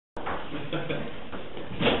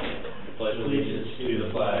Pledge allegiance to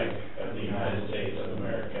the flag of the United States of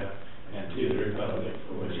America and to the republic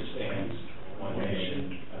for which it stands, one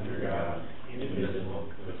nation, under God, indivisible,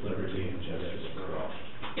 with liberty and justice for all.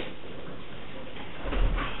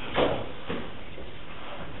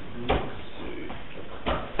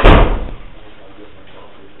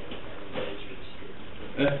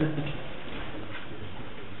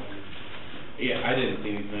 Yeah, I didn't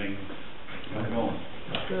see anything. How's it going?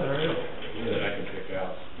 Good, all right. That I can pick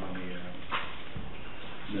out on the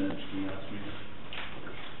minutes from last meeting.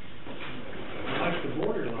 I like the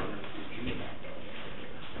border line.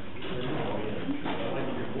 I like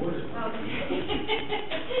your border line.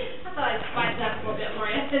 I thought I'd spice it up a little bit more.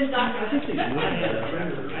 Yes, and I had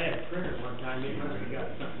a printer one time, you must have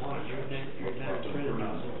got something on it, every time it's printed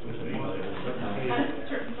out, so it was a month.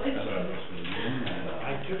 certain places.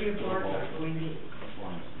 I took it apart, I cleaned it.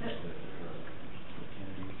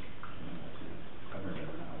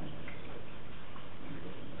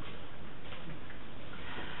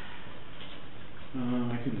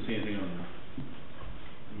 I couldn't see anything on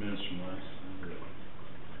the minutes from last time.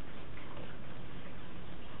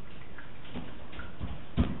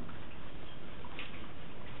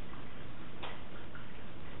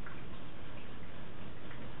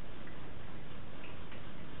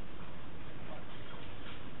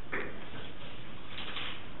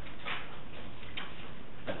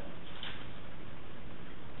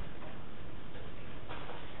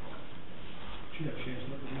 Did you have a chance to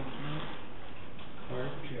look at that tonight? Or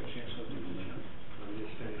did you have a chance to look at that? I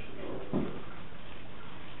just finished it.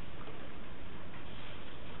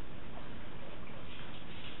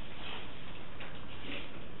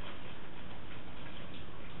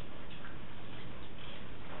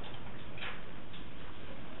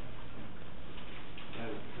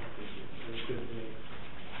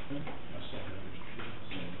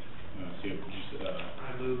 I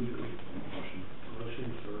moved motion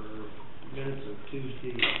for minutes of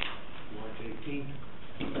Tuesday, March 18th.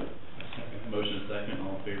 Motion second,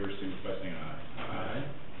 all in favor, signify by saying aye. Aye.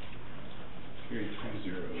 Carried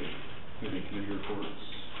 3-0. Any committee reports?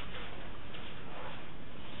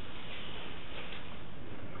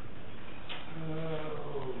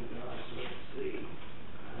 Oh, gosh, let's see.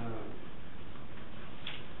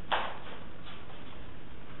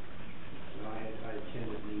 I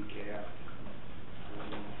attended NECAP.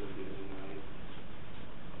 For the other night.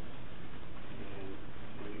 And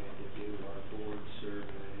we had to do our board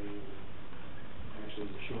survey. Actually,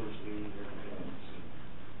 the shortest meeting we ever had.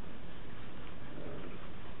 So,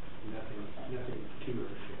 nothing too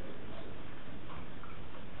earth-shattering.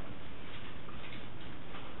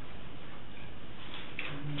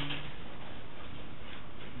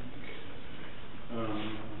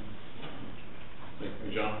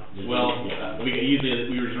 John? Well, we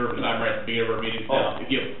reserve time right at the beginning of our meeting to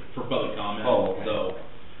give for public comment. Oh, okay. So,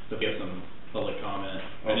 to give some public comment.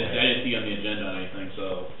 I didn't see on the agenda or anything,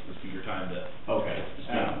 so this will be your time to. Okay.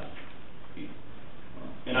 speak.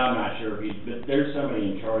 And I'm not sure if but there's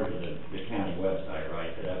somebody in charge of the county website,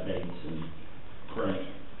 right, that updates and. Correct.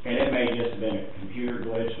 And it may just have been a computer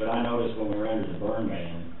glitch, but I noticed when we were under the burn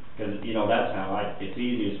ban, because, that's how it's the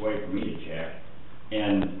easiest way for me to check.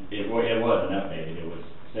 And it wasn't updated, it was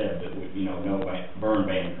said that, no burn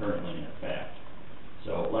ban currently in effect.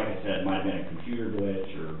 So, like I said, it might have been a computer glitch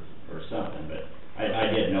or something, but I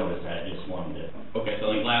did notice that, just wanted to. Okay, so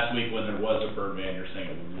like last week when there was a burn ban, you're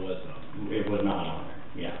saying it was not? It was not on there,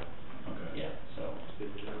 yeah. Okay. Yeah, so.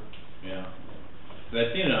 Good job. Yeah. But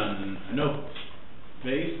I seen it I know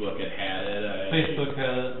Facebook had it. Facebook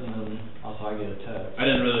had it, and then also I get a text. I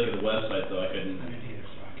didn't really look at the website though, I couldn't.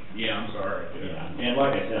 Yeah, I'm sorry. Yeah, and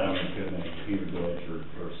like I said, it could have been a computer glitch or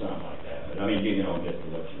something like that, but just to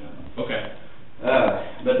let you know. Okay.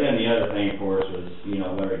 But then the other thing, of course, was,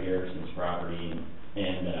 Larry Garrison's property,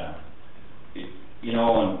 and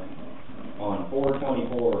on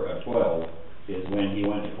 4/24/12 is when he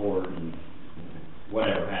went to court and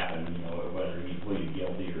whatever happened, whether he pleaded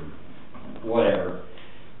guilty or whatever.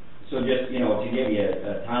 So just, to give you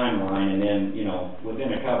a timeline, and then,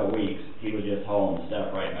 within a couple weeks, he was just hauling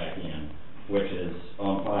stuff right back in, which is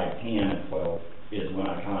on 5/10/12 is when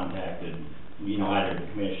I contacted, either the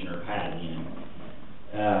commissioner or Pat again.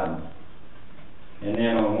 And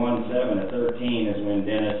then on 1/7/13 is when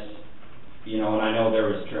Dennis, and I know there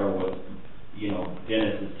was trouble with,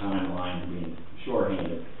 Dennis's timeline being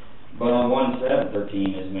shorthanded. But on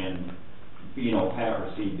 1/7/13 is when, Pat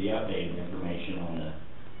received the updated information on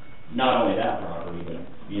not only that property, but,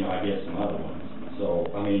 I guess some other ones. So,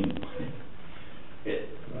 I'm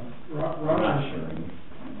not sure.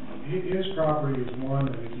 His property is one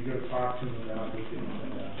that if you go talk to him about, he can,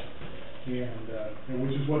 and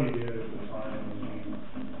which is what he did at the time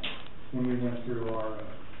when we went through the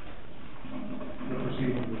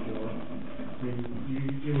proceeding before. I mean,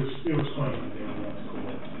 it was clean, that's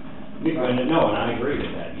cool. No, and I agree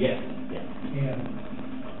with that, yes, yeah. And,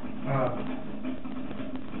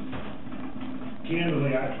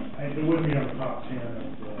 candidly, it wouldn't be on the top 10 of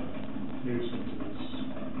nuisances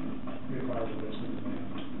if I were listening to them.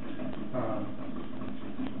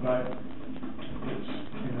 But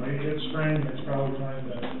it's spring, it's probably time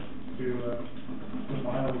to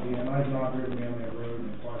file again. I've not driven down that road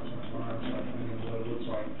in quite some time, so I don't know what it looks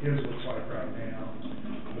like, his looks like right now.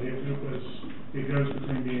 But it goes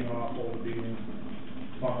between being awful to being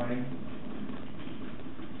fine.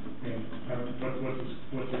 And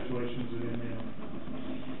what situation is it in now?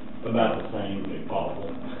 About the same, if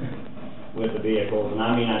possible, with the vehicles. And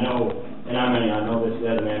I mean, I know this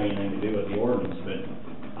doesn't have anything to do with the ordinance, but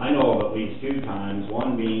I know of at least 2 times,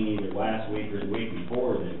 one being either last week or the week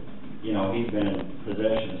before, that, you know, he's been in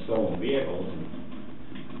possession of stolen vehicles, and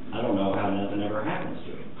I don't know how nothing ever happens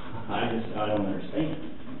to him. I don't understand.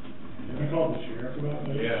 Have you called the sheriff about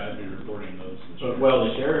that? Yeah, I'd be reporting those. to the sheriff. Well,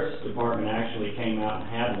 the sheriff's department actually came out and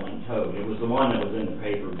had one towed. It was the one that was in the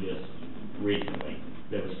paper just recently,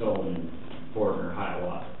 that was stolen in Portner,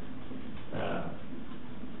 Hiawatha.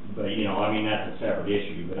 But, you know, I mean, that's a separate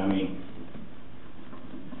issue, but I mean,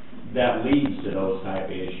 that leads to those type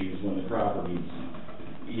of issues when the property's,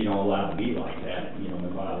 you know, allowed to be like that, you know,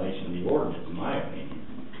 in violation of the ordinance, in my opinion.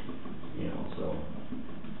 You know, so.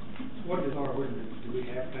 What is our ordinance? Do we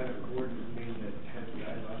have kind of an ordinance that has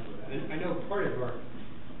guidelines for that? And I know part of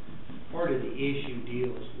the issue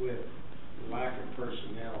deals with lack of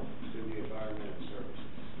personnel through the environmental services.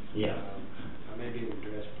 Yeah. I may be able to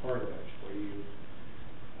address part of that for you.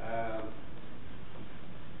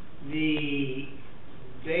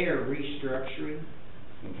 They are restructuring.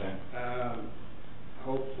 Okay.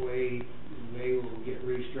 Hopefully, they will get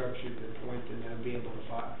restructured to the point that they'll be able to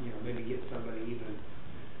maybe get somebody even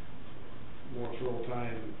more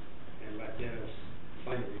full-time and let Dennis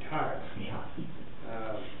finally retire. Yeah.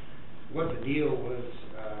 What the deal was,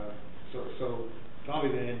 so probably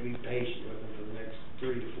going to have to be patient with them for the next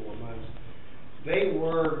 3 to 4 months. They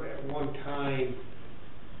were at one time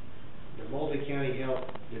the multi-county health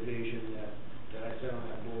division that I sat on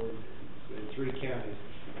that board in 3 counties,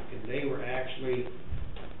 and they were actually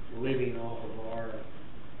living off of our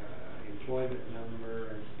employment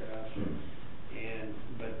number and stuff,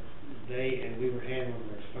 but we were handling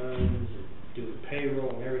their funds and doing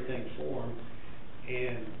payroll and everything for them,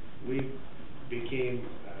 and we became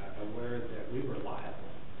aware that we were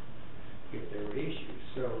liable if there were issues.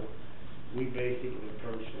 So we basically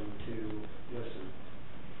approached them to, listen,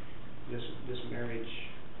 this marriage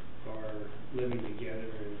or living together,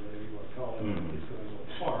 or whatever you want to call it, is going to go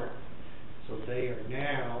apart. So they are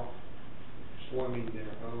now forming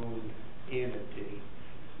their own entity.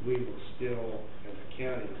 We will still, as a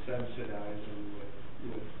county, subsidize them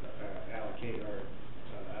with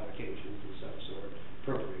allocations of some sort,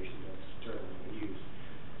 appropriations, that's the term we use.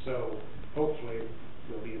 So hopefully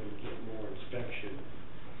we'll be able to get more inspection,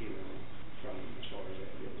 from as far as that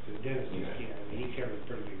goes. Because Dennis he covers a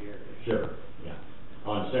pretty big area. Sure, yeah.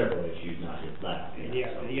 On several issues, not just that.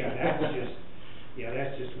 That's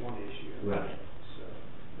just one issue. Right. So,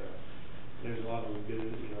 there's a lot of them do,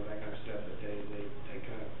 that kind of stuff that they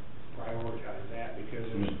kind of prioritize that because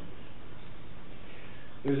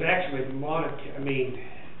there's actually a lot of,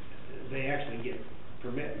 they actually get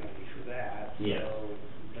permit money for that. Yeah. So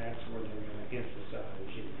that's where they're going to emphasize,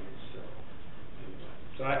 so.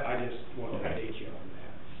 Anyway. So I just want to update you on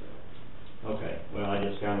that, so. Okay, well, I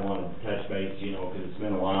just kind of wanted to touch base, because it's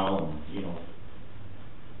been a while, and,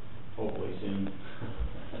 hopefully soon.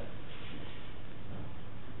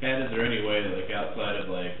 Pat, is there any way that, outside of,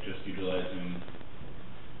 just utilizing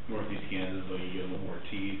Northeast Kansas, you give them more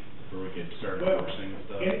teeth before we could start enforcing and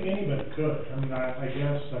stuff? Anybody could. I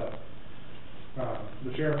guess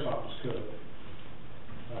the sheriff's office could.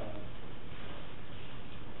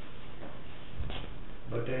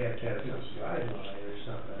 But they have to have some guideline or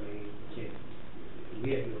something. We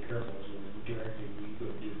have to be careful as we're directing we go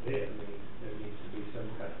do this. There needs to be some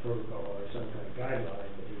kind of protocol or some kind of guideline.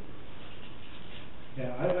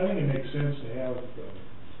 Yeah, I think it makes sense to have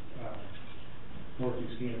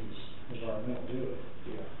Northeast Kansas Environmental do it.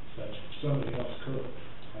 Yeah. But somebody else could,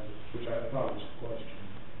 which I thought was the question.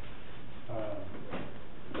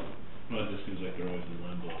 Well, it just seems like they're always in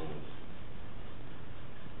limbo.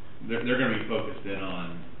 They're going to be focused in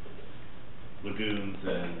on lagoons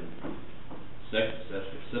and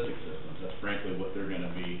septic systems. That's frankly what they're going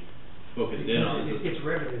to be focused in on. It's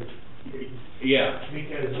revenue Yeah.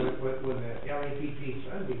 Because when the LAPP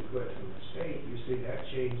funding quit from the state, you see that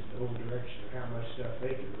changed the whole direction of how much stuff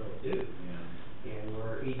they can really do. Yeah. And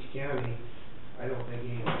where each county, I don't think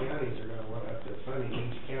any counties are gonna want up their funding,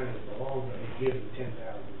 each county belongs, and gives them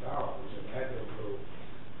 $10,000, and that will go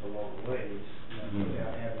a long ways,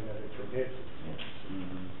 without having other permits.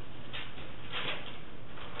 Mhm.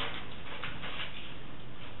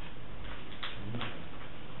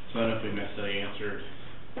 So I don't know if we necessarily answered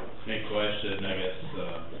any question, I guess,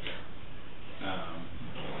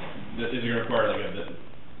 is it gonna require like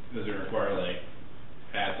does it require like,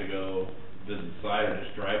 have to go visit the site or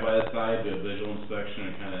just drive by the site, do a visual inspection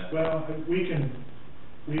and kinda? Well, we can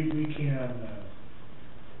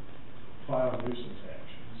file nuisance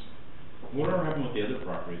actions. Whatever happened with the other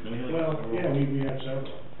properties? Don't we have, like, Well, several? yeah, we have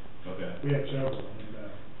several. Okay. We have several,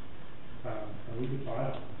 and we could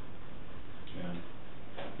file. Yeah.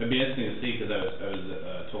 It'd be interesting to see, cause I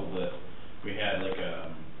was told that we had like I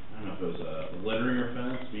don't know if it was a littering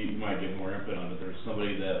offense, you might give more input on it, there was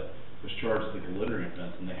somebody that was charged with a littering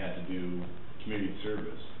offense and they had to do community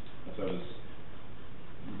service. That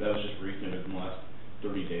was just recent, within the last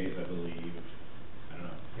 30 days, I believe, I don't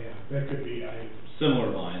know. Yeah, that could be,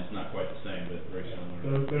 Similar lines, not quite the same, but very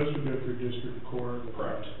similar. those would go through district court.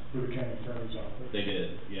 Correct. With the county attorney's office. They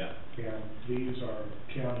did, yeah. And these are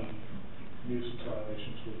county nuisance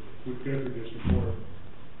violations would go through district court,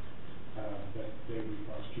 that they would be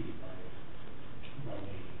prosecuted by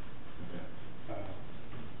me. Okay.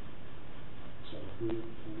 So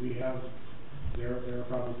we have, there are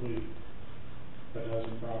probably a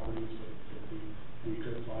dozen properties that we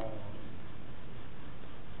could file on.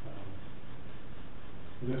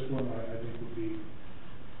 This one I think would be,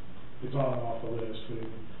 it's on and off the list, but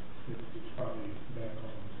it's probably back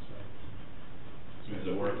on, so. So is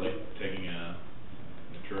it worth like taking a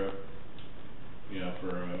trip, for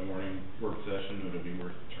a morning work session? Would it be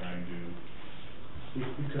worth trying to We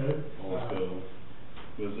could. also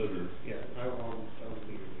visit or? Yeah, I'll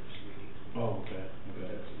be here next meeting. Oh, okay.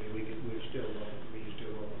 But that's, we're still willing to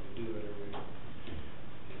do it, or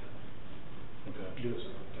Okay. do it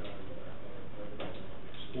sometime,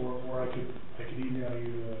 but Or I could email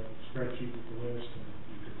you a spreadsheet with the list, and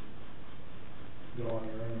you could go on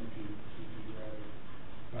your own if you'd rather.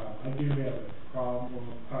 I do have a problem,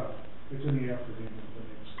 it's in the afternoon of the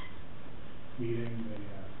next meeting, the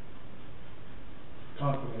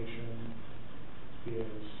confirmation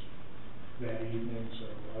is that evening, so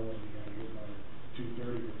I won't be out here by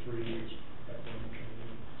 2:30 or 3, is at the end.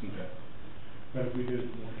 Okay. But if we did it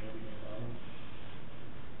in the morning, that'd be no problem.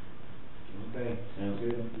 Okay, sounds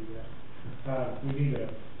good. Do that. We need a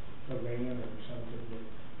van or something, but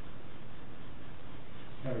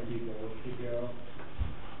how many people would go?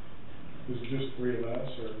 Is it just 3 of us,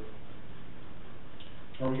 or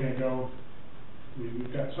are we gonna go,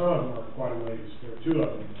 we've got, some of them are quite a ways, there are 2 of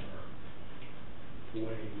them that are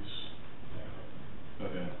ways now,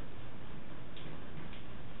 Okay.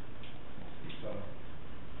 so.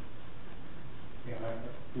 Yeah,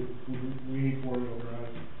 we need 4-wheel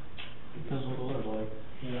drive. Depends what the weather's like.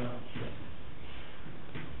 Yeah.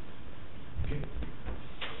 Okay.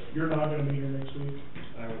 You're not gonna be here next week?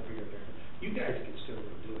 I will figure it out. You guys can still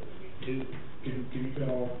do it, too. Can you fit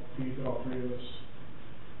all 3 of us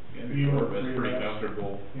Yeah, You the were Corvettes pretty pretty much-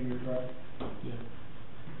 comfortable. in your truck? Yeah.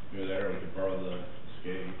 Either that or we could borrow the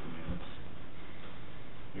skate,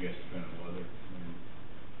 I guess depending on the weather.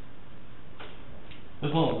 As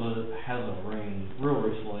long as it hasn't rained real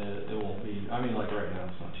recently, it won't be, I mean, like right now,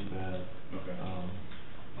 it's not too bad. Okay. I'll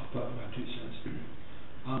put my 2 cents.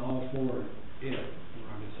 I'm all for it, when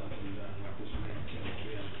I get something done, like this man said, it's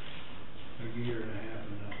been a year and a half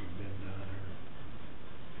and nothing's been done, or,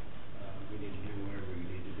 we need to do whatever we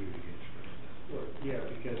need to do to get it straightened out. Well, yeah,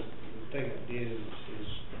 because the thing it is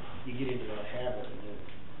you get into that habit, and then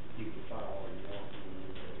you can file all you want.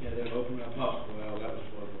 Yeah, they'll open up, well, that was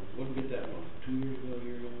what did we get that one, 2 years ago, a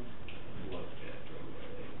year ago? Look at that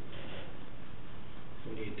roadway.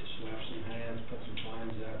 We need to slap some hands, put some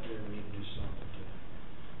fines out there, we need to do something to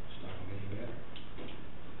stop them getting better.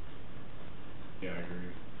 Yeah, I agree.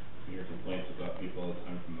 You hear complaints about people all the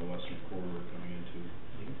time from the western corridor coming into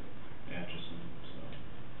Atchison, so.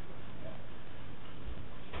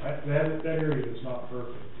 That area is not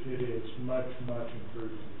perfect. It is much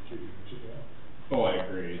improved than 2 years ago. Oh, I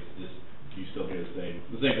agree, it's just, you still hear the same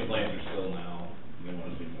complaints are still now, and they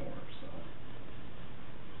wanna see more, so.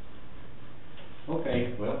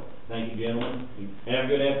 Okay, well, thank you, gentlemen. Have a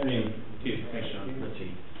good afternoon. Thanks, Sean. Let's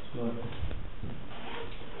see. So,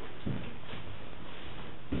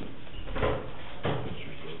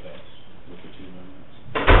 Pictures really fast with the 2 amendments.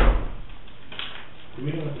 Do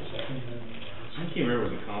we know what the second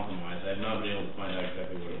compromised. I have not been able to find out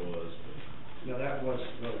exactly what it was, but. No, that was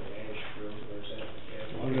really Asheville, or is that?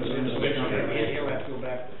 Well, it was in the picture. He'll have to go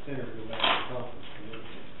back to the center, go back to the conference committee.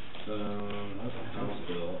 That's a House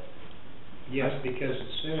bill. Yes, because the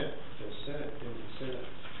Senate, did the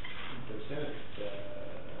Senate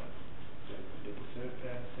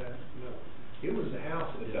pass that? No, it was the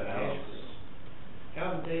House that did The House. Asheville.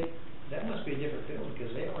 How did they, that must be a different bill,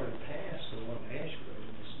 because they already passed the one in Asheville.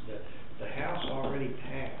 The House already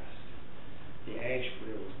passed the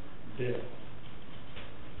Asheville bill.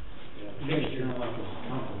 It makes it sound like it's a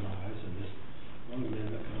compromise, and this one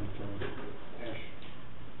amendment come from Ash.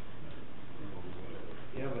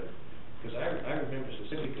 Yeah, but, because I remember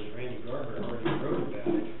specifically, because Randy Gardner already wrote about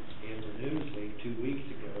it in the news league 2 weeks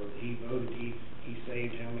ago, that he voted, he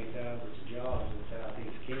saved how many thousands of jobs in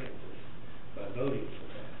southeast Kansas by voting for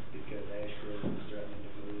that, because Asheville was threatening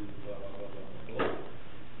to move, blah, blah, blah, blah, blah,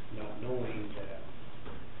 not knowing that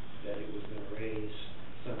it was gonna raise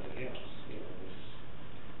something else, you know,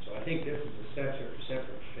 so I think this is a separate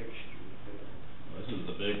fixture, you know. This is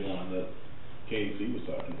the big one that KC was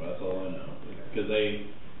talking about, that's all I know. Okay. Because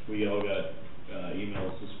we all got,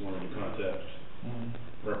 emails this morning to contact,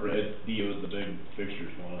 DO is the big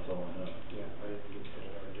fixtures one, that's all I know. Yeah, I didn't get that,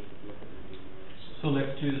 I didn't look at it anymore, So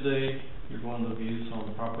next Tuesday, you're going to view some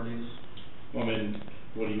properties? Well, I mean,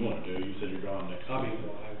 what do you wanna do? You said you're gone next week. I'll be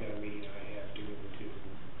going, I've got a meeting I have to go to.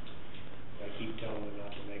 I keep telling them not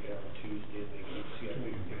to make it on a Tuesday, and they keep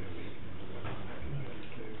scheduling it.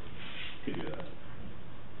 Could do that.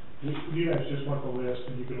 You guys just want the list,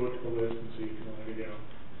 and you could look at the list and see if you wanted to go.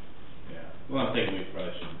 Yeah, well, I'm thinking we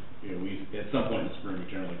probably should, you know, at some point in the spring, we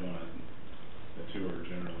generally go on a tour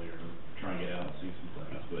generally, or try and get out and see some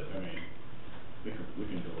things, but, I mean, we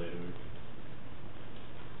can delay it a week.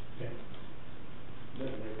 Okay. But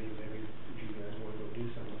maybe if you guys wanna go do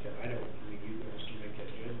something like that, I mean, you guys can make that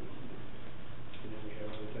judgment. And then we have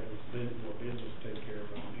other things, more business to take care of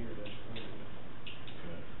around here, that's fine.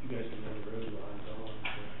 Okay. You guys can run the road while I'm gone,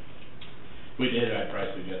 so. If we did, I'd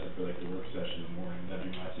probably suggest it for like the work session in the morning, that'd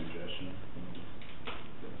be my suggestion.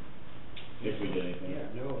 If we did anything. Yeah,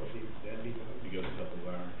 no, that'd be fine. It goes a couple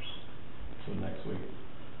of hours. So next week,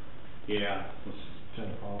 Yeah, 10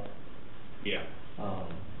 o'clock. yeah.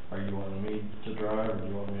 Are you wanting me to drive, or do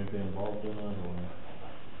you want me to be involved in it, or?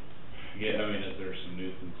 Yeah, I mean, is there some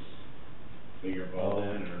nuisance that you're involved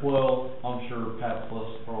in, or? Well, I'm sure Pat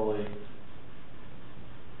Plus probably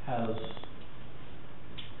has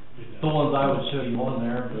the ones I would show you on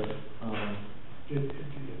there, but, It does,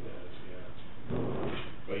 yeah.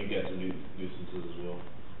 Well, you got some nuisances as well.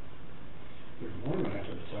 There's one right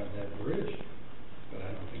after the side of that bridge, but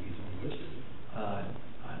I don't think he's on the list, is he?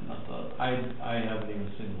 I'm not the, I haven't even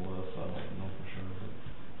seen the list, so I don't know for sure, but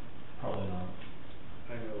probably not.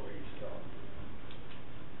 I know where he's talking.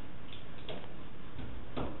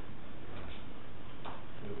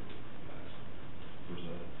 Where's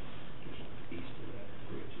that? Just east of that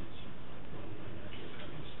bridge, it's one line after it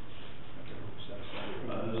comes, after on the south side of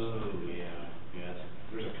the road. Oh, yeah,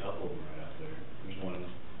 there's a couple of them right out there. There's one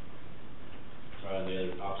right on the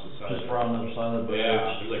other opposite side. Just right on the other side of the bridge. Yeah,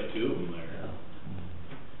 there's like two of them there. Yeah.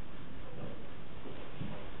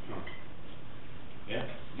 Yeah,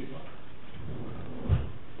 be fine.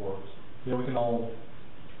 Works. Yeah, we can all,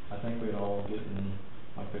 I think we'd all get in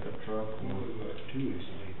my pickup truck, Well, or, we've got 2 weeks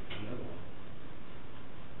to make another one.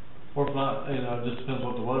 or if not, you know, it just depends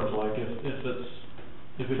what the weather's like.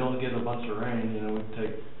 If we don't get a bunch of rain, you know, we'd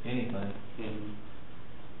take anything. Mm-hmm.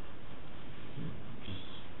 Just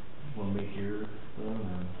wanna meet here then,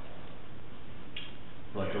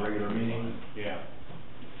 or like a regular meeting. Yeah.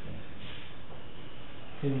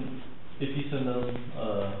 And if you send them,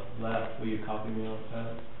 that, will you copy me on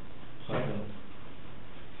that? So I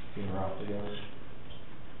can route together.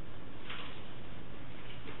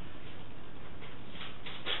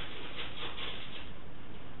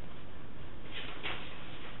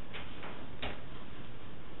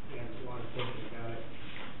 And while I'm thinking about it,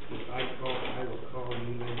 if I will call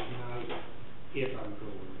you then tonight, if I'm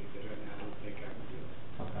going, because right now I don't think I'm going.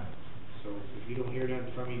 Okay. So if you don't hear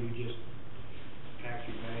nothing from me, you just pack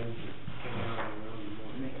your bags and come out and run in the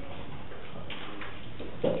morning.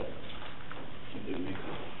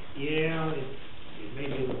 Yeah, it may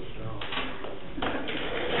be a little strong. I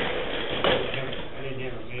didn't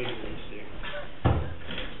have a measuring stick.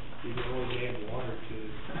 You can always add water to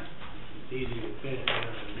it. It's easier to thin it down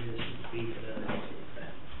than it is to beef it up.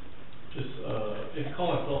 Just, if you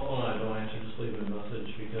call my cell phone, I don't answer, just leave me a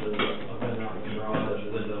message, because I've been out in the garage,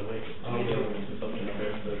 I'm dealing with something up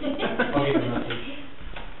there, but I'll give you a message.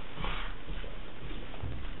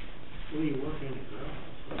 Where you working in the garage?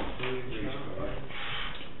 Like, cleaning your shop, right?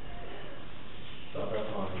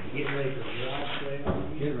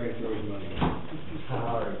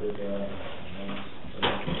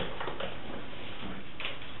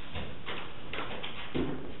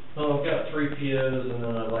 POs, and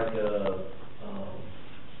then I'd like a,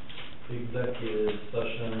 executive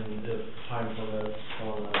session if time permits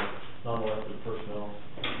on, non-elected personnel.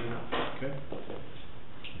 Okay.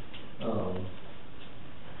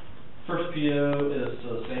 First PO is to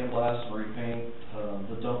sandblast and repaint,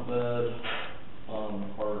 the dump bed on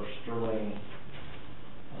our Sterling,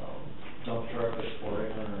 dump truck is for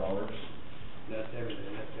 $800. That's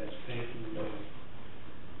everything, that's painting,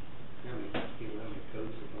 how many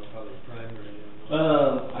coats, probably primer and.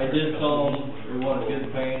 I did tell them we want good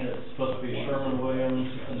paint, it's supposed to be Sherman-Williams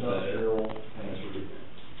industrial paint.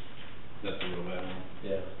 That's a real bad one.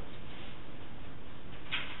 Yeah.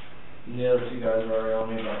 And the other two guys are already on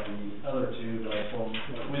me about the other two, but I told them,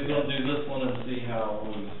 we're gonna do this one and see how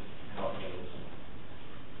it goes.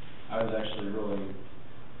 I was actually really,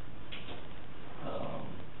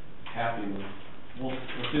 happy with, we'll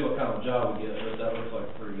see what kind of job we get, but that looks like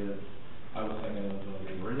pretty good. I was thinking it was gonna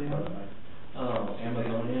be. Where are they at?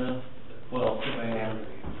 Amazonia, well, Savannah,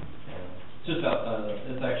 it's just out,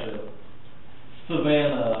 it's actually a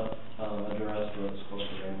Savannah, address, but it's close to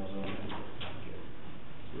Amazonia.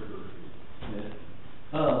 Yeah.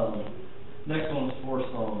 Next one's for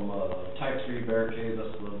some, type 3 barricades,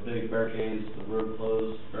 that's the big barricades, the road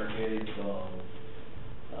closed barricades,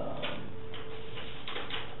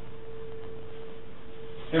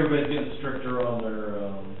 everybody's getting stricter on their,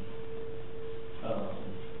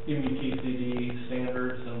 MUTCD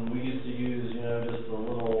standards, and we used to use, just a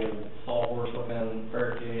little sawhorse looking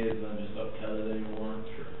barricades and just don't cut it anymore.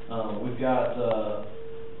 Sure. We've got,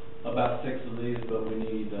 about 6 of these, but we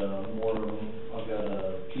need, more of them. I've got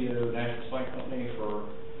a PO National Spike Company for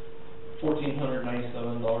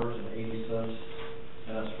 $1,497.80, and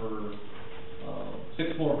that's for,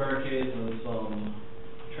 6 more barricades and some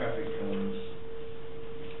traffic cones.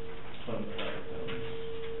 Some traffic cones.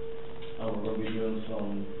 We're gonna be doing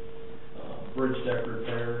some, bridge deck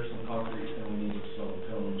repair, some concrete, and we need some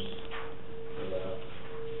cones for that.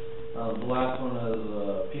 The last one is,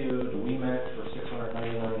 PO to WEMAC for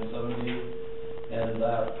 $699.70, and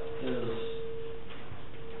that is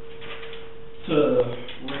to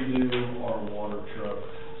redo our water truck.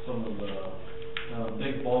 Some of the,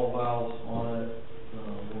 big ball valves on it,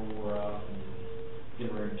 wore out, and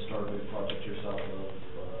getting ready to start a big project here south of,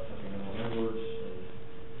 Edwards.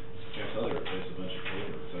 Yeah, so they replaced a bunch of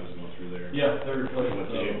culverts, I was going through there. Yeah, they replaced, What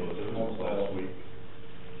day was it, almost all. last week?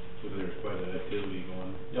 So there was quite an activity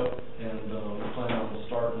going. Yep, and, we plan on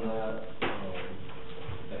starting that,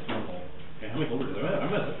 next month. Hey, how many culverts, I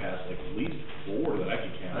must have passed like at least 4 that I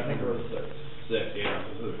could count. I think there was 6. 6, yeah,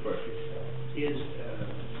 so this is quite a few. Is,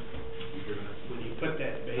 You driven it? when you put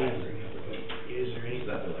that base, is there any, Is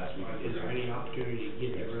that the last week? is there any opportunity to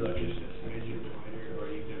get the road just a smidgen wider, or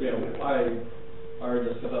are you gonna? Yeah, I already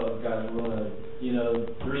discussed that with guys, we're gonna,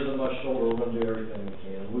 there isn't much shoulder, we're gonna do everything we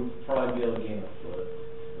can. We'd probably be able to gain a foot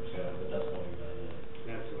or so, but that's not even that yet.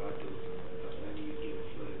 That's what I do, maybe you get a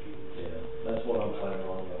foot if you. Yeah, that's what I'm planning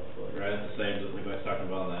on, about a foot. Right, it's the same, just like I was talking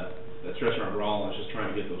about that restaurant Rollins, just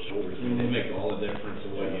trying to get those shoulders, I mean, they make all the difference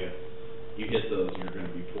of what you hit those, you're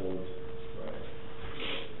gonna be pulled. Right.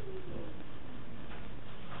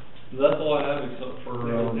 That's all I have except for,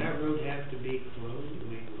 Does that road have to be closed?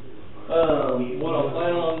 what I'm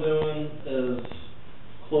planning on doing is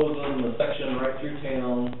closing the section right through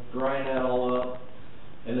town, grind that all up,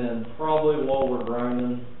 and then probably while we're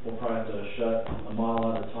grinding, we'll probably have to shut a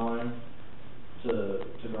mile at a time to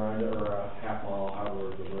grind it, or a half mile, however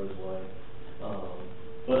the road's lay.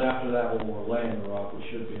 But after that, when we're laying the rock, we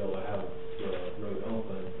should be able to have the road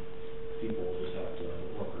open. People will just have to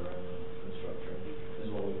work around the construction, is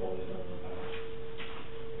what we've always done in the past.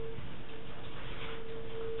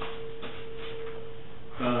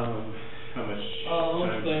 How much I'm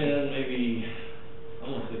time? saying maybe,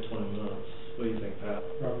 I'm gonna say 20 minutes. What do you think, Pat?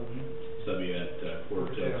 Probably. So be at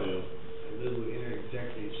 1:45. And then we enter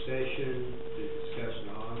executive session to discuss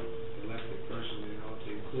non-elected personnel to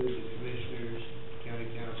include the commissioners, county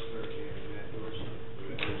councilor, and Matt Dorsey,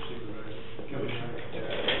 board supervisor, coming out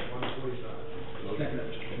at 1:45.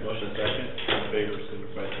 Motion second, all in favor,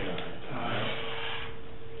 signify by saying aye. Aye.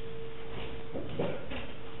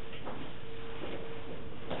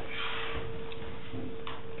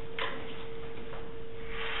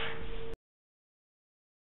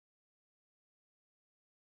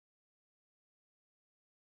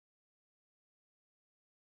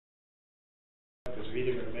 Because they're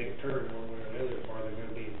either gonna make a turn one way or another, or they're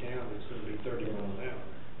gonna be in town, it's gonna be 30 miles an hour.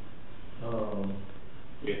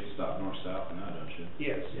 You have to stop north-south now, don't you?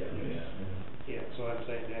 Yes. Yeah. Yeah, so I'm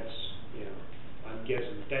saying that's, I'm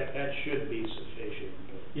guessing that should be sufficient,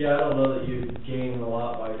 but. Yeah, I don't know that you gain a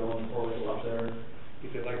lot by going forward up there.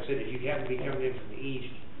 Because like I said, if you happen to be coming in from the east,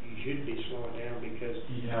 you should be slowing down, because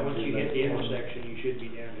You have once to you hit the make one. intersection, you should be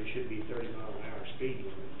down, there should be 30-mile-an-hour speed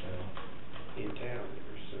limit in town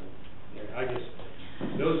there, so. Yeah, I just,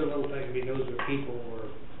 those are little things, I mean, those are people were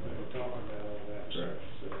talking about all that stuff,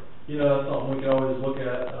 so. You know, that's something we can always look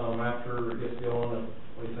at, after it gets going, and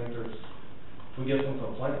we think there's, we get some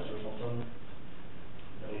complaints or something, you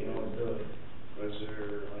know, we can always do it. Was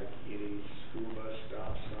there like any school bus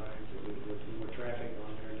stop signs, with more traffic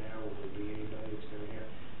on there now, will there be anybody that's gonna have,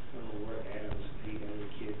 I don't know what Adams, Pete, other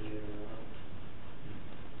kids in or not?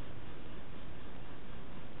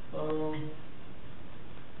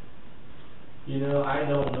 You know, I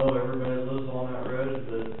don't know everybody that lives on that road,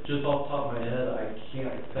 but just off the top of my head, I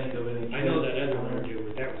can't think of any. I know that kids other on one there. too,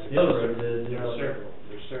 but that was. The other road did, There yeah. are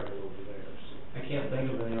several over there, so. I can't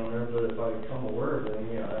think of any on there, but if I become aware of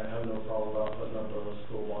any, I have no problem about putting up a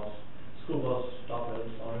school bus stop ahead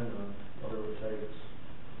sign or whatever it takes.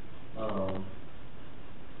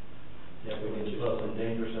 Yeah, we need to put up some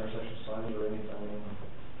dangerous intersection signs or anything.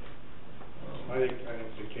 I think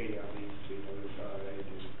the KDOT needs to be notified, I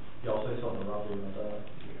just, Y'all say something Robbie about that.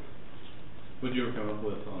 yeah. What'd you ever come up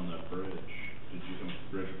with on the bridge? Did you come up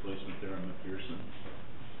with bridge replacement there on McPherson?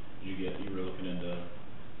 You were looking into,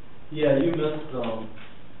 Yeah, you missed, oh,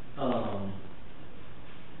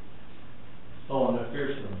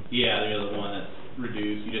 McPherson. yeah, the other one that's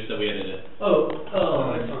reduced, you just said we had to,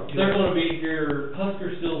 that's not too They're bad. gonna be here,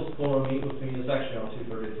 Husker Steel's gonna meet with me, it's actually on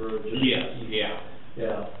 230th Road. just yes, east. yeah.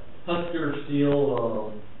 Yeah, Husker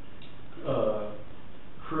Steel,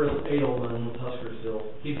 Chris Edelman with Husker Steel,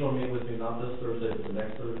 he's gonna meet with me not this Thursday, but the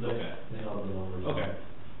next Thursday. Okay. And he'll have the numbers. Okay.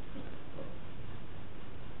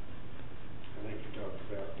 I think you talked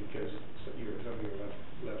about, because some of your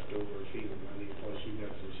leftover FEMA money, plus you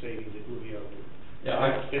got some savings that will be able to. Yeah,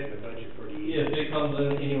 I- fit the budget pretty easy. If it comes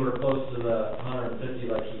in anywhere close to the 150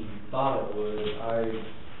 like he thought it would, I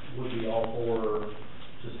would be all for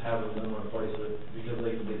just having them replace it, because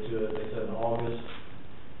they can get to it, they said in August,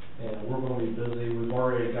 and we're gonna be busy, we've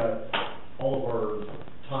already got all of our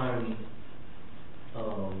time,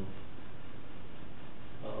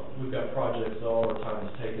 we've got projects that all our time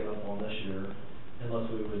is taken up on this year, unless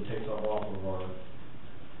we would take some off of our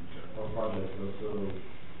project list, so,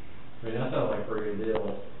 I mean, that sounds like a pretty good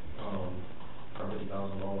deal, for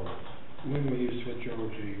 $50,000. When will you switch over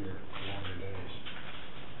to your longer days?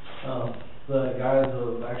 The guys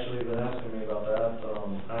have actually been asking me about that,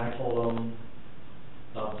 and I told them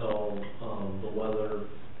not till, the weather,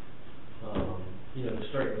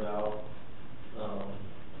 straightens out.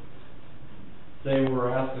 They were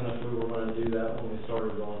asking if we were gonna do that when we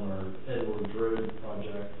started on our Edwards Road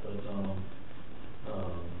project, but,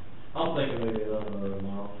 I'm thinking maybe another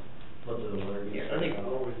month, let the weather get Yeah, I think straightened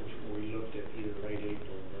what out. we looked at either late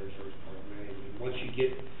April or very first part of May. I mean, once you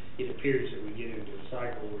get, it appears that we get into a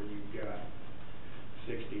cycle where you've got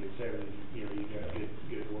 60 and 70, you got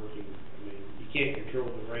good working. I mean, you can't control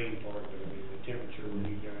the rain part, but I mean, the temperature where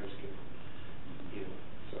you guys can,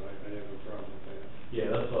 so I have no problem with that. Yeah,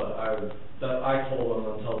 that's what I told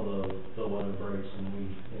them until the weather breaks and we,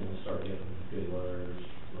 start getting good weather, there's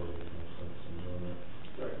really no sense in doing it.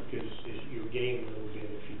 Right, because you're gaining a little bit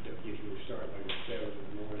if you were starting like at 7 in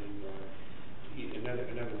the morning,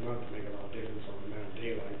 another month make a lot of difference on the amount of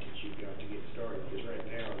daylight that you've got to get started, because right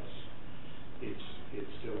now it's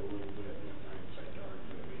still a little bit, I wouldn't say dark,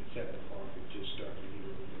 but I mean, 7 o'clock, it's just starting to get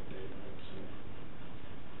a little bit daylight, so.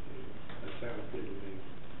 That sounds good to me.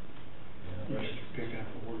 Yeah, You should pick up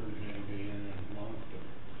orders and it'll be in a month, or?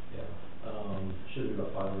 yeah, should be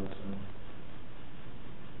about 5 weeks now.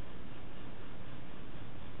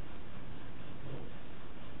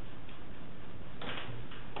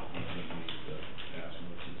 I think we need to ask them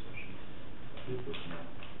what's in session.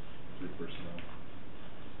 Three personnel.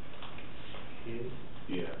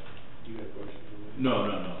 Yeah. You got a question for me? No,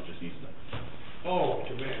 it just needs to, Oh,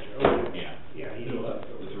 to match, okay. yeah, Yeah, he Do knows what?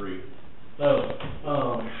 that. the three. So,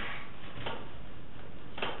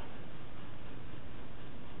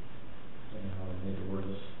 I need to word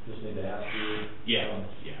this, just need to ask you. Yeah.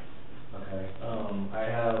 Okay, I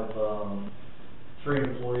have, 3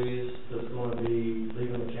 employees that's gonna be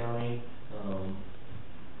leaving the county,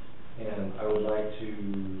 and I would like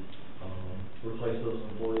to, replace those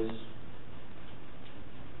employees.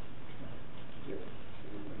 Yeah.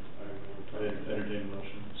 I entertain a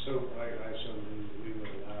motion. So I assume we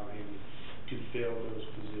would allow him to fill those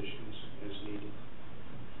positions as needed.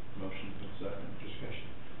 Motion for second. Discussion.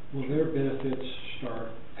 Will their benefits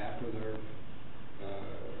start after their,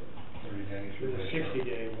 30 days? or With a they start-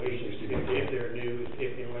 60-day waiting, 60 if days. they're new,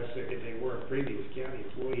 if they were a previous county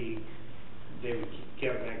employee, they would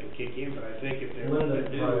come back and kick in, but I think if they're. When the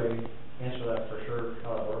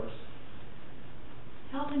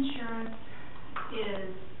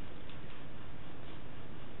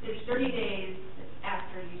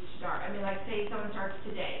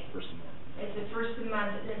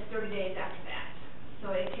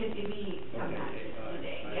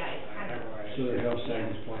last So year. the health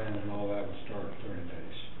savings plan and all that would start in 30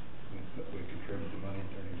 days. We contribute the money in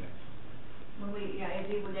 30 days. When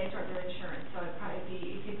when they start their insurance, so it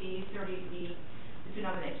could be 30, depending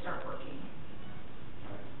on when they start working.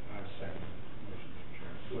 I second the motion, Mr.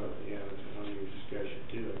 Chairman. Well, yeah, it's on your discussion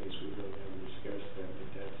too, I guess we really haven't discussed that, but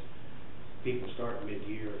that's, people start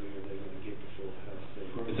mid-year, they're gonna get the full health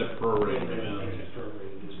savings. It's a prorated amount. It's a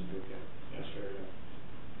prorated, isn't it? Okay, that's fair enough.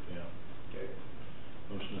 Yeah. Okay.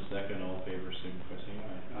 Motion is second, all in favor, signify by saying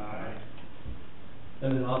aye. Aye. And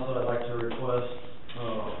then also I'd like to request,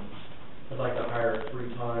 I'd like to hire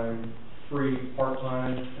free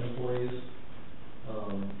part-time employees,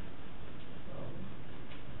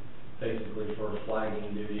 basically for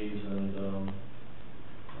flagging duties and,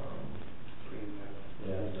 Clean that up.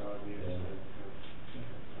 Yeah. Dog, yes, Yeah.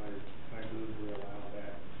 I move we allow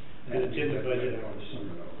that. It's in the budget. On the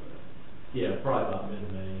summer though. yeah, probably about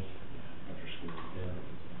mid-May, After school. yeah.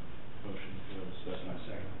 Motion, do I have a second?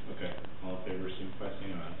 Second. Okay, all in favor, signify by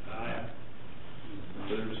saying aye. Aye.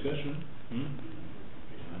 Further discussion? I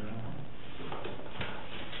don't know.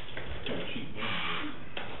 Got a cheap name here.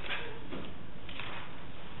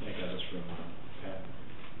 I got this from, Pat.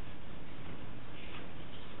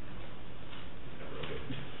 I wrote it.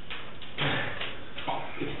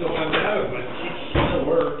 It's still coming out, but it's still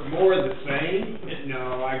work. More of the same?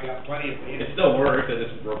 No, I got plenty of It pins. still works, I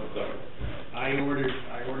just broke the cover. I ordered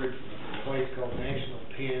from a place called National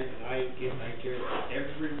Pen, and I take care of it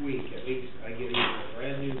every week, at least. I get either a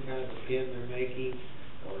brand new kind of a pen they're making,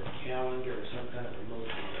 or a calendar, or some kind of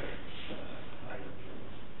promotion item.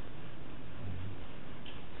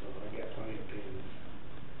 So I got plenty of pens.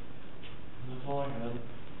 That's all I had.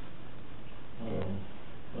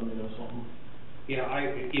 Let me know something. Yeah,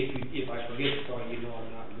 if I forget to call you, know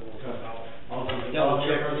I'm not going, cause I'll I'll double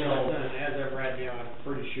check check with with my you. son, and as of right now, I'm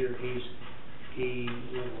pretty sure he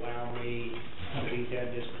will allow me, he's had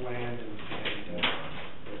this planned, and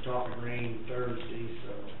we're talking rain Thursday,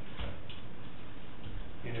 so.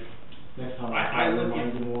 And if, Next time I I'll look remind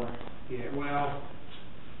at- you more. yeah, well,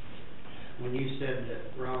 when you said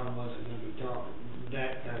that Ron wasn't gonna be talking,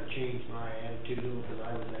 that kind of changed my attitude a little, cause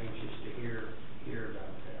I was anxious to hear about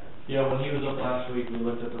that. Yeah, when he was up last week, we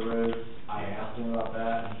looked at the road, I asked him about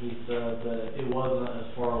that, and he said that it wasn't as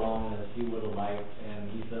far along as he would have liked, and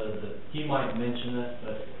he said that he might mention it,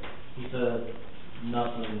 but he said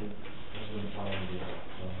nothing has been planned yet,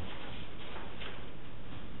 so.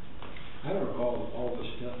 I don't recall all the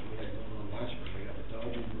stuff we had going on last year. We got the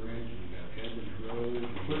Dodger Bridge, we got Edmonds Road.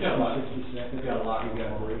 We've got a lot. 62nd. We've got a lot You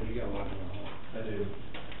got a going on. bridge, you got a lot going on. I do.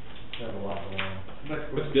 We have a lot going on.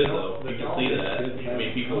 It's good though, you can see that, I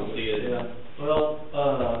mean, people see it. Yeah, well,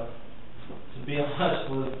 to be honest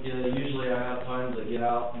with you, usually I have time to get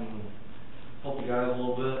out and help the guys a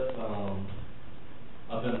little bit.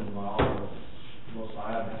 I've been in my office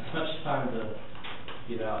I haven't had much time to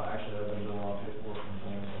get out. Actually, I've been doing a lot of paperwork and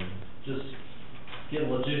things, and just getting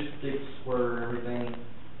logistics where everything,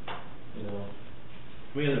 you know.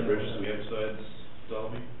 How many other bridges do we have besides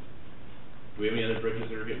Dalby? Do we have any other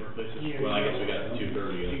bridges that are getting replaced? Yeah, Well, I you guess we got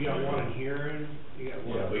 230. You got one in Huron, you got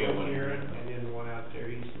one Yeah, we got in one in Huron, Huron. and then one out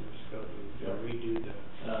there east of Muskogee, Yeah. redo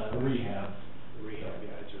the Rehab. rehab,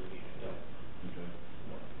 yeah, it's a rehab. Okay.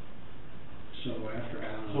 So after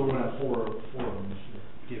Alan. So we're gonna have four of them this year.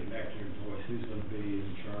 Getting back to your voice, who's gonna be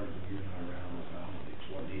in charge if you're not around with Alan? It's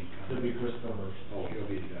what he kind of. It'll be Chris Summers. Oh, he'll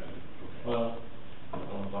be the guy. Okay. Well, I don't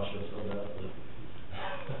know if I should have said that, but.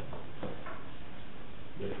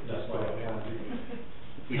 That's why I have to.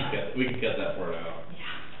 We can cut that part out.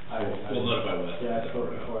 We'll notify Wes. Yeah, I Cut that spoke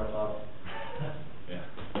part out. before I thought. Yeah.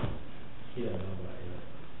 He doesn't know about it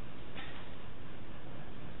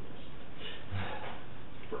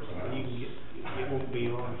You can get, it won't be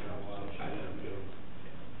on for a while, so that'll go.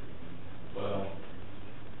 Well,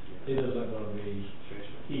 it isn't gonna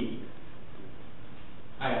be,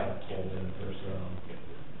 I haven't told him for some,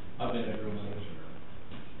 I've been at room.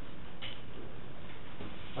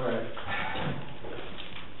 All right.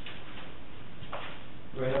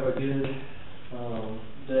 We have a good,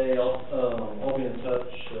 day, I'll be in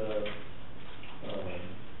touch,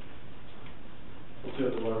 we'll see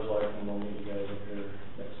what the weather's like, and we'll meet you guys up here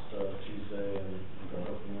next, Tuesday, and go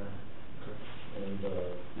from there. And,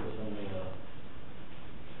 you'll send me a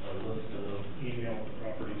list of. Email the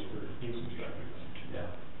properties for nuisance traffic. Yeah.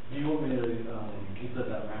 Do you want me to, you said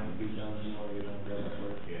that round would be done, you want to get on grab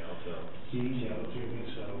for it? Yeah, I'll tell. Yeah, it's gonna be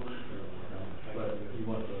so. But you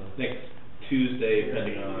want the. Next Tuesday,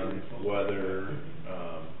 depending on weather,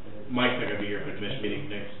 Mike's not gonna be here for the commission meeting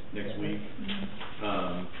next week.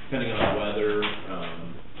 Depending on weather,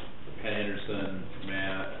 Pat Henderson,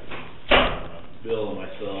 Matt, Bill and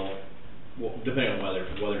myself well, depending on weather,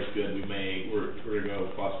 if the weather's good, we're gonna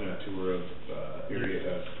go possibly on a tour of,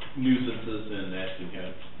 area, nuisances in Ashland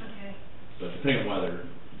County. Okay, So depending on weather,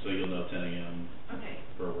 so you'll know 10 a.m. okay.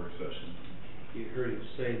 for a work session. You heard him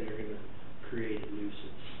say they're gonna create a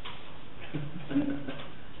nuisance.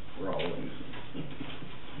 We're all a nuisance.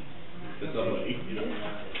 To somebody, you know.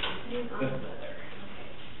 Depending on the weather, okay.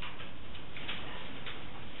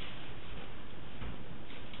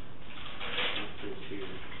 This here.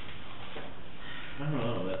 I don't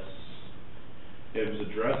know, it was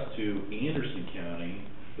addressed to Anderson County,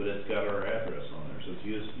 but it's got our address on there, so it's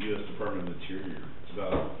U.S. Department of Interior. It's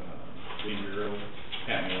about, Queen Bureau,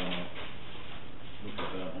 Pat me on, look at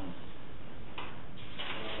that one.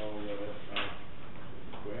 Oh, well,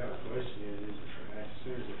 the question is it for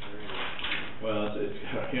access or for anything? Well, it's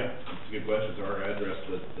yeah, it's a good question, it's our address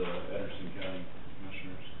with, Anderson County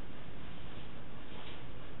Commissioners.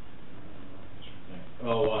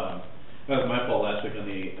 Oh, that was my fault last week on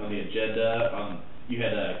the agenda, you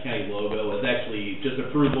had a county logo, it's actually just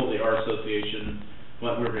approval of the art association,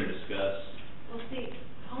 what we're gonna discuss. Well, see,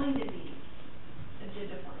 Colleen did the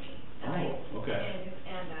agenda for me. Oh, okay.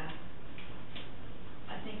 And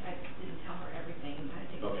I think I didn't tell her everything, I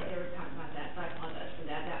think Okay. they were talking about that, so I apologize for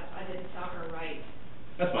that, I didn't tell her right.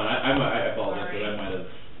 That's fine, I apologize, Sorry. because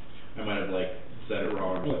I might have like said it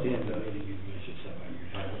wrong or Well, at the something. end of the meeting, you mentioned something about your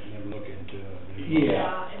habit, and then look into it.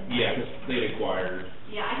 Yeah, because they acquired.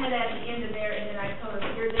 Yeah, I had that at the end of there, and then I told her,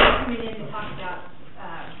 they're coming in to talk about,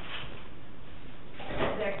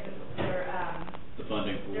 The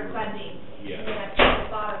funding for. their funding. Yeah. And then at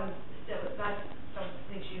the bottom, I don't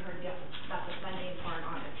think she heard yet about the funding part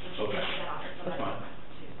on it, so she Okay. put that on her, so That's fine.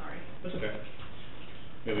 too, sorry. That's okay.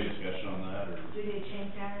 Maybe a discussion on that, or? Do they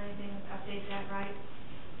change that or anything, update that, right?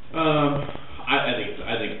 I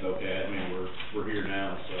think it's okay, I mean, we're here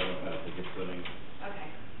now, so I don't think it's any. Okay.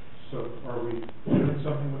 So are we doing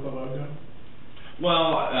something with the logo?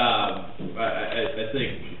 Well, I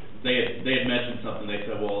think they had mentioned something, they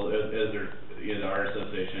said, well, is there, you know, our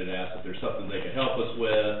association had asked if there's something they could help us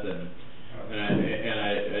with, and I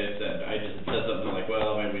said, I just said something like,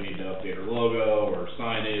 well, maybe we need to update our logo or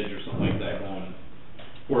signage or something like that going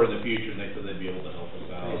forward in the future, and they said they'd be able to help us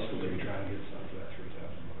out. Basically, we're trying to get something for that $3,000.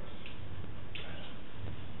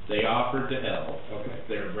 They offered to help. Okay.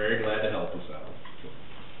 They were very glad to help us out.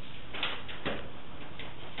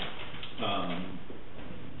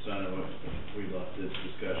 So I don't know if we left this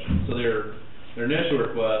discussion. So their initial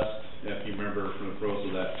request, if you remember from the proposal,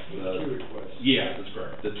 that Two requests. yes, that's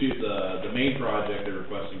correct. The main project, they're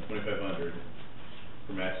requesting $2,500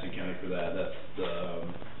 from Madison County for that. That's the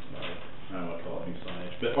I don't know what to call it, new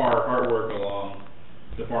signage, but artwork along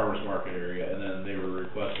the farmers market area, and then they were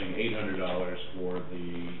requesting $800 for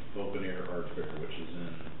the open air art fair, which is in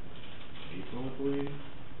April, I believe.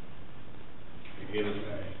 They gave us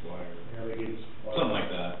a flyer. Yeah, they gave us. Something like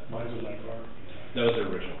that. Mine's in my car. That was their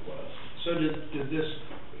original request. So did this,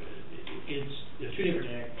 it's, the two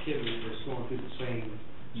different activities that's going through the same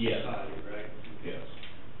Yes. society, right? Yes.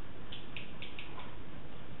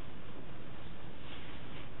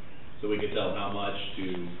 So we could tell them how much to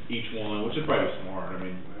each one, which is probably smart, I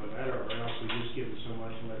mean. Well, that or else we just give them so much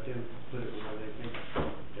and let them put it where they think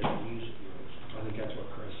they can use it most. I think that's what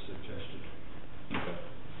Chris suggested. Okay.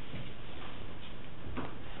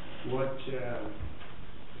 What, which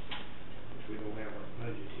we don't have our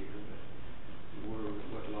budget here, but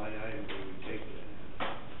what line item do we take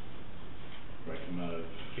that? Right, come out of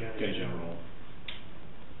county general.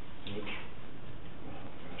 Which, oh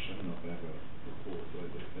gosh, I don't know if I have a report, but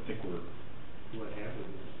I think we're, What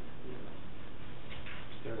happened?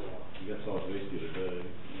 Stairwell. we got solid waste the other day.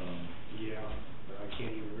 Yeah, but I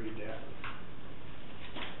can't even read that one.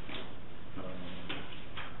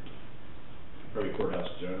 Probably courthouse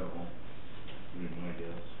general, would be my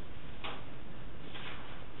guess.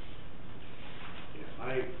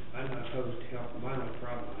 Yeah, I'm not opposed to help, my only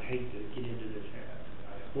problem, I hate to get into this,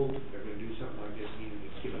 I hope they're gonna do something like this, even to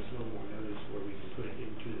give us a little more notice where we can put it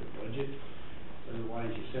into the budget.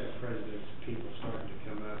 Otherwise, you set a precedent, people starting to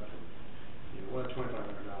come up, and, you know, well, $2,500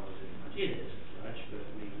 ain't much, it isn't much, but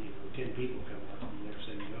I mean, you know, 10 people come up, and next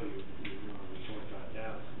thing you know, you're on 25,000,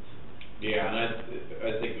 so. Yeah, and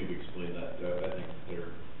I think we've explained that, I think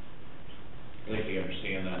they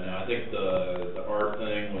understand that now. I think the art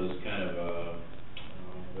thing was kind of,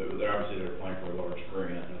 they're obviously applying for a large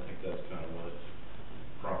grant, and I think that's kind of what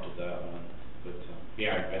prompted that one. But,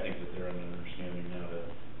 yeah, I think that they're under understanding now that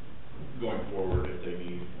going forward, if they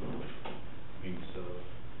need stuff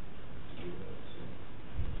to do that, so.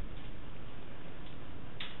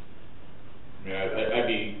 I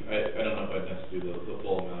mean, I don't know if I'd necessarily do the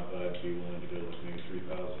full amount, but I'd be willing to go with maybe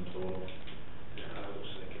 3,000 total.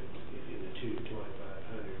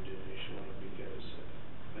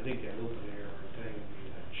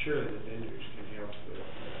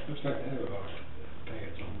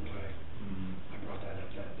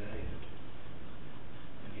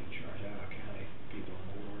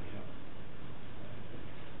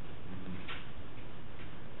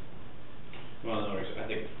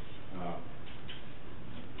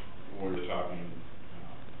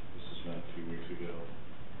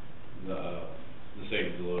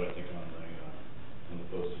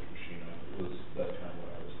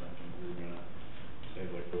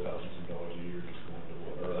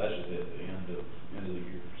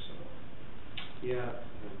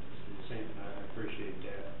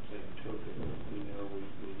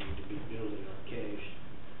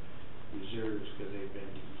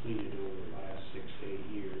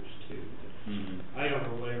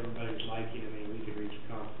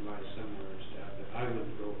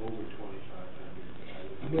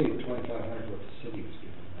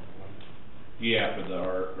 Yeah, for the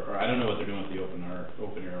art, or I don't know what they're doing with the open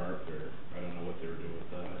air art fair. I don't know what they were doing with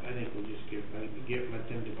that. I think we'll just let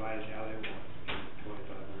them divide it how they want,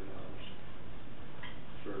 $2,500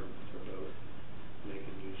 for both. They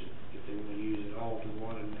can use it, if they wanna use it all to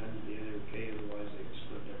one and none to the other, okay, otherwise they can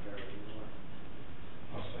split that however they want.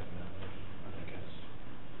 I'll second that motion. I think that's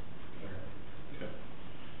fair. Okay.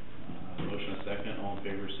 Motion and second, all in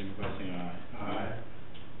favor, signify by saying aye. Aye.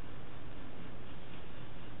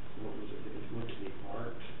 What was it, it went to the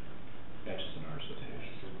art? Atchison Art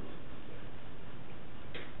Association.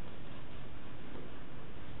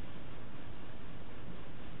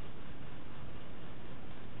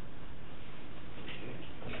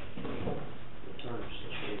 What time is the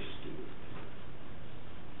race due?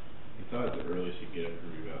 He thought at the earliest he'd get it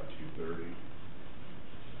for about 2:30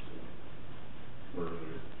 or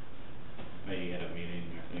earlier. He had a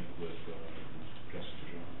meeting, I think, with Jessica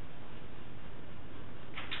John.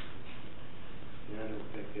 Yeah, I don't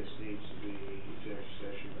think this needs to be executive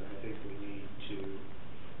session, but I think we need to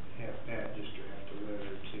have Pat just draft a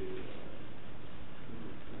letter to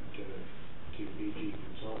BG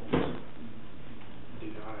Consultants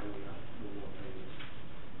denying we won't pay this.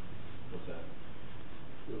 What's that?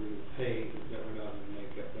 We will pay, that we're not gonna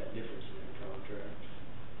make up that difference in that contract.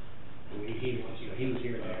 He wants, he was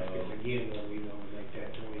here to ask us again whether we want to make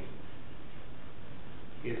that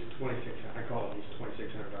it's I call it his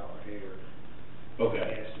 $2,600 hair. Okay.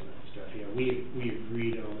 Estimate and stuff, yeah, we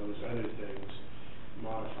agreed on those other things,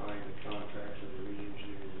 modifying the contract for the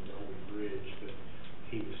re-engineering of the Dolby Bridge, but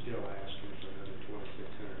he was still asking for another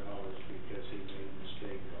 $2,600 because he made a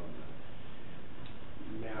mistake on the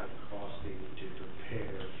amount costing to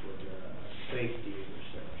prepare for the safety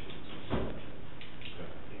intersections and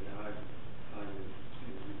stuff. And I'm in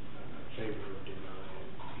favor of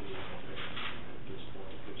denying any at this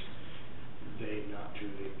point, because they've not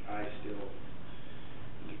truly, I still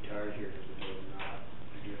get tired here because they've not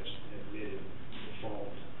admitted the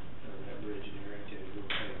fault of that bridge in Arrington, and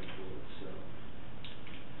we're paying for it, so.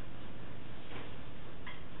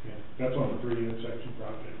 Yeah, that's on the pre-intersection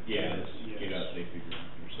project. Yeah, it's Yes. get out safety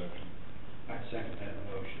intersection. I second that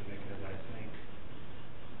motion because I think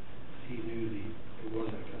he knew it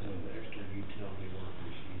wasn't because of the extra utility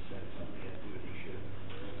workers. He said something he had to do that he shouldn't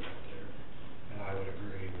have really up there. And I would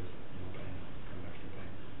agree with no payment, no extra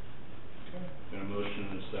payment. Been a motion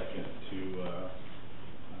and a second to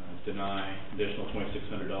deny additional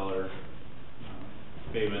 $2,600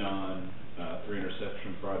 payment on 3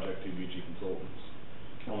 intersection project to BG Consultants.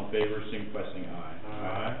 All in favor, signify by saying aye.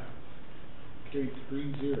 Aye. Carried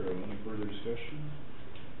 3-0. Any further discussion?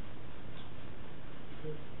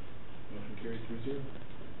 Okay. Motion carried 3-0.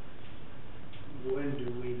 When do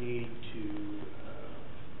we need to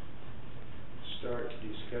start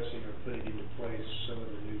discussing or putting into place some of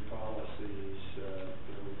the new policies?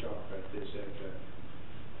 We talked about this at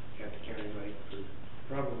the county lake, for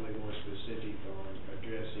probably more specific on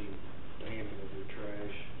addressing the handling of the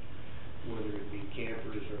trash, whether it be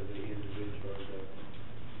campers or the individual, or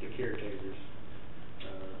the caretakers,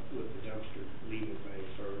 with the dumpster leaving May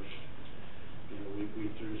 1st. We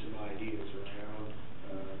threw some ideas around,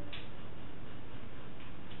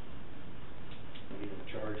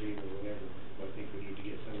 charging or whatever. I think we need to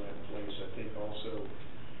get some of that in place. I think also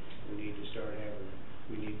we need to start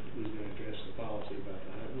we're gonna address the policy about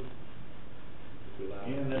the hunting. If we allow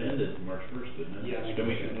Yeah, that ended March 1st, didn't it? Yeah.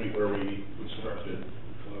 Where we started.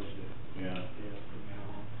 We closed it. Yeah. Yeah. From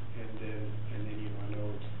now on. And then, I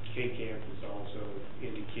know K-Camp has also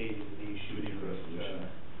indicated an issue. We need a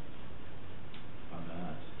resolution on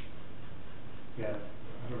that. Yeah,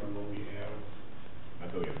 I don't know what we have.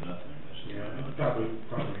 I bet we have nothing. That's just Yeah, not- it's probably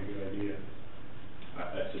a good idea.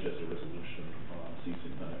 I suggest a resolution on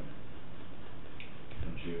ceasing hunting.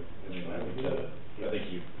 Don't you? I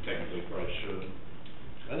think you technically probably should.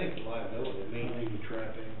 I think the liability, Maybe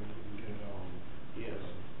trapping, we can get it all. yes,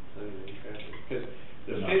 traffic, because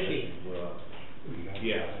the Not fishing, well, We got it.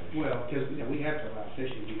 yeah. well, because, we have to allow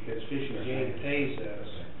fishing, because Fish and Game pays us,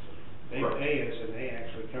 they Right. pay us, and they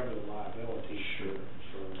actually cover the liability Sure.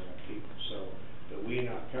 for people, so, but we're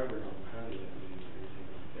not covered on the hunting, or anything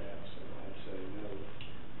like that, so I'd say no.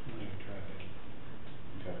 Maybe traffic.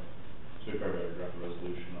 Okay. So we probably better draft a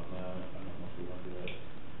resolution on that. I don't know if we want to do that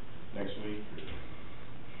next week or.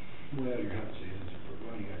 Well, your hunt season's,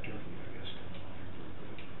 you got turkey, I guess, coming on here pretty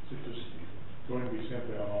quick. It's just going to be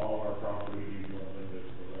simply on all our property, you want to limit it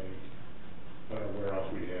to the lake. I don't know where else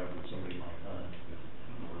we have that somebody might hunt. I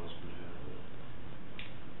don't know where else we have it.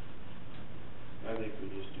 I think we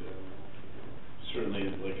just do it on all. Certainly,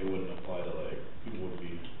 like, it wouldn't apply to, like, people would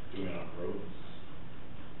be doing it on roads.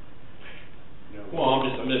 No. Well, I'm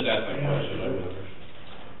just asking a question.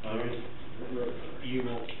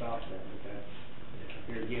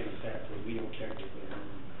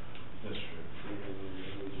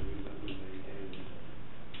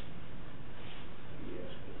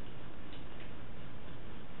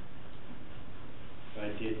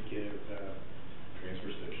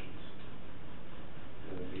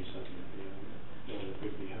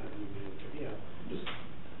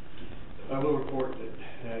 I will report that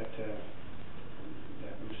Mr.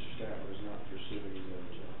 Statler is not pursuing his other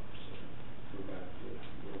job, so we're back to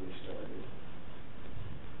where we started.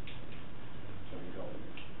 So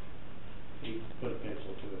he put a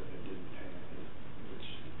pencil to it and didn't pay it, which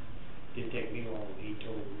didn't take me long. He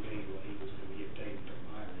told me what he was gonna get paid per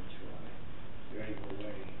mileage, so there ain't no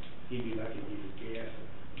way. He'd be lucky to get his gas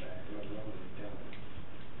back, let alone his done.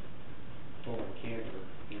 Pulling camper,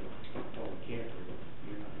 you're not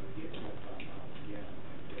gonna get 25 miles a gallon,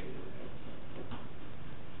 I can tell you that.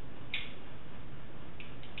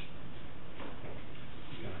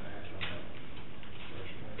 You got an act on that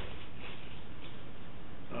first page.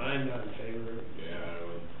 I'm not in favor of it. Yeah, I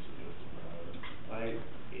would suggest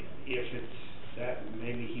If it's that,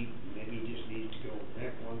 maybe he just needs to go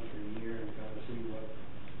rent one for a year and kind of see what, I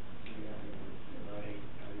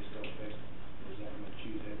just don't think there's that much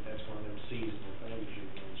use. That's one of them seasonal things,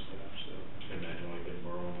 and stuff, so. I imagine we could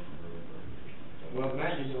borrow them from River. Well,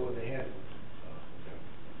 imagine what they had.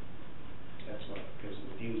 That's why, because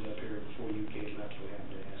when he was up here before you came, that's what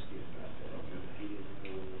happened to ask you about that. He didn't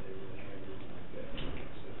know whether they really had anything like that.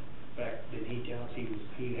 So, in fact, did he tell us he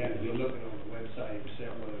had to be looking on the website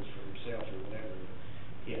himself, whether it's for himself or whatever,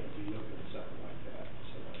 he had to be looking at something like that,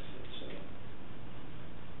 so I said, so.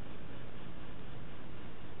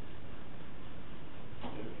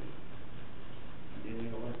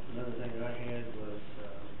 Then, another thing I had was,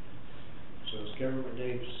 so is government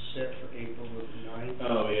day set for April the 9th?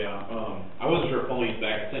 Oh, yeah, I wasn't sure if Paulie's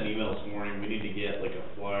back, I sent an email this morning, we need to get like a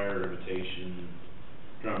flyer or invitation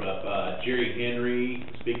drummed up. Jerry Henry,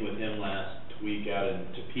 speaking with him last week out in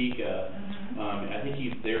Topeka, I think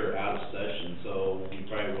he's there out of session, so we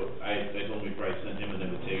probably would, I told him we probably send him an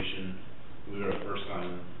invitation. We were the first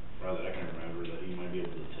time, probably that I can remember, that he might be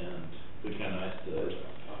able to attend. It'd be kinda nice to.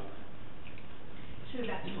 Should be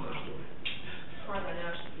back tomorrow. As far as I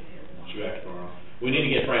know, should be here tomorrow. Should be back tomorrow. We need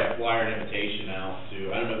to get probably a flyer and invitation out to,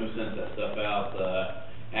 I don't know who sent that stuff out,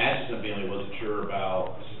 Ashton family wasn't sure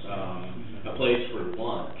about, a place for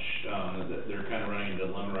lunch, that they're kinda running into a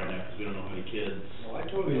dilemma right now, cause we don't know how many kids. Well, I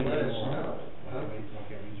told him to let us know. Why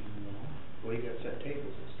can't we just move on? Well, you got set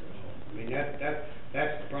tables and stuff. I mean,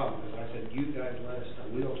 that's the problem, is I said, you guys let us know,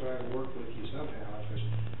 we'll try to work with you somehow, because,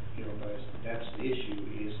 but that's the issue,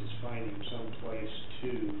 is finding some place to,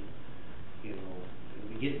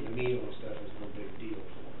 getting the meal and stuff is no big deal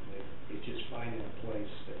for them. It's just finding a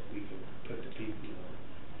place that we can put the people,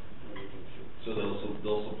 where we can fit. So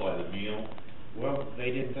they'll supply the meal? Well,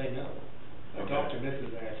 they didn't say no. I Okay. talked to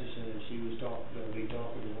Mrs. Atchison, and she was gonna be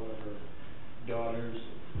talking to one of her daughters,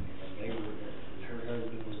 and her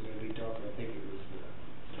husband was gonna be talking, I think it was,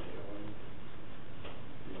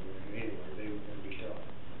 anyway, they were gonna be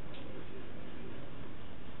talking.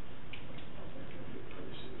 I think it'll be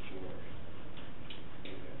pretty soon for it.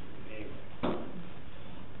 Anyway.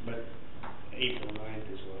 But April 9th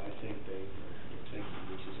is what I think they were thinking,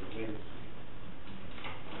 which is a Wednesday.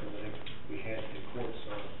 I think we had the court,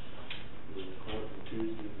 so it was the court on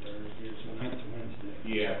Tuesday and Thursday or something. That's Wednesday.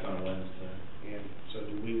 Yeah, it's on Wednesday. And so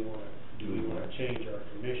do we wanna change our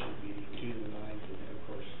commission meeting to the 9th, and then of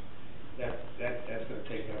course, that's gonna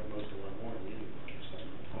take up most of our morning anyway, so.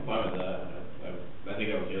 I'm fine with that. I think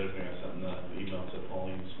that was the other thing I sent in the email to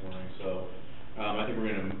Pauline this morning, so, I think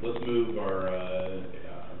let's move our,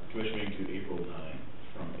 commission meeting to April 9th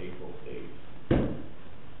from April 8th.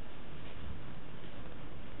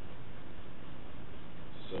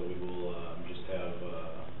 So we will, just have,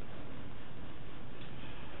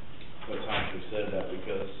 what time should we set that,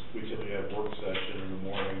 because we typically have work session in the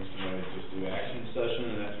mornings, do you want to just do action session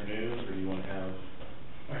in the afternoons, or do you want to have?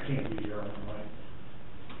 I can't be here on the night.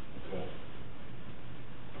 Okay.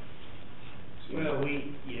 Well,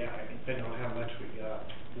 depending on how much we got,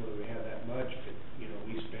 whether we have that much, but,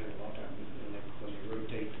 we spend a lot of time, when we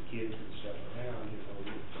rotate the kids and stuff around, it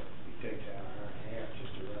takes an hour and a half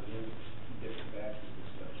just to run in different batches and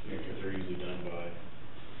stuff. Yeah, because they're usually done by.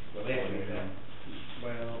 Well, they have to be done.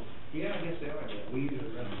 Well, yeah, I guess they are, yeah. We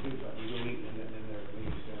usually run two, but we go eat and then they're done.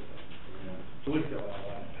 Yeah. So we still have a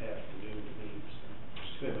lot of past to do to meet, so.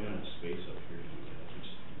 Just go ahead and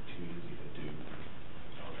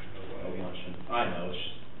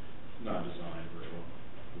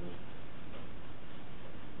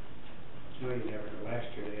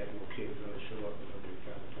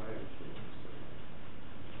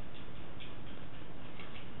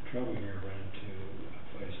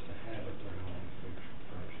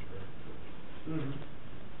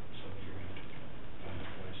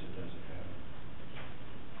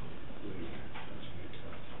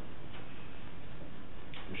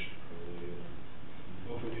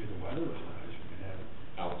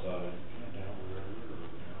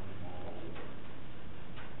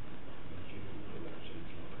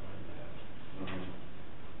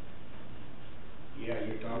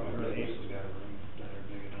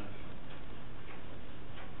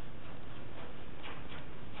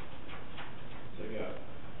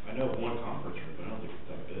have one conference room, but I don't think it's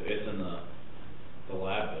that big. It's in the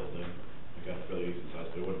lab building. Like a fairly decent size,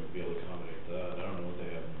 but it wouldn't be able to accommodate that. I don't know what they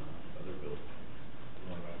have in the other building. The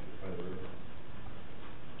one by the river.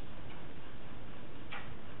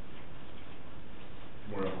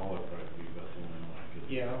 Memorial Hall would probably be about the only one I could.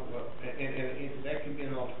 Yeah, well, and that could be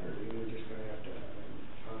an alternative, we're just gonna have to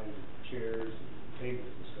find chairs and tables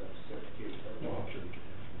and stuff to set the kids up. No, I'm sure the kids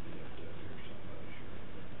will be up there or somebody, sure.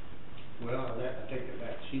 Well, that, I take it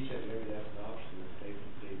back, she said maybe that's an option, that they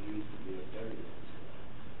use the VFW ones.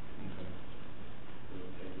 Okay.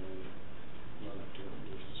 They may run up to them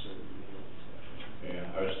just to serve the meal and stuff.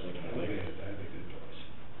 Yeah, I was just thinking, That'd be a good place.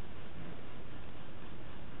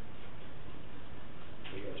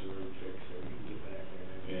 We got your room fixed, so we can get back there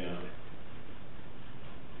and everything. yeah.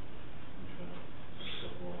 Okay.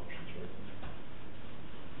 Couple options right there.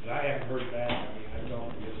 But I haven't heard back, I mean, I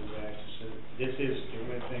talked to Mrs. Atchison, this is, the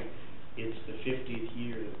only thing, it's the 50th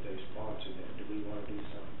year that they sponsored that, do we wanna do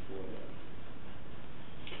something for them?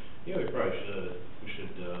 Yeah, we probably should. We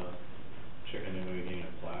should, check into maybe getting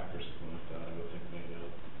a plaque or something like that, I would think made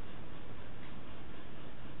up.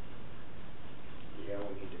 Yeah,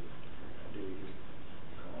 we need to, do we just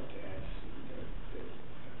call it to Atchison, that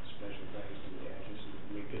special thanks to the Atchison,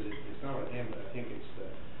 I mean, cause it's not with them, but I think it's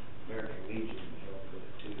the American Legion that helped with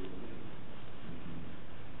it too, I mean,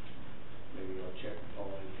 maybe I'll check with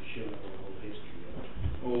Pauline, cause she'll know the whole history of it.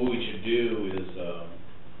 Well, what we should do is,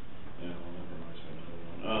 yeah, well, never mind, I have another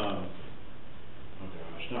one. Oh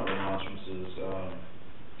gosh, not remonstrances, oh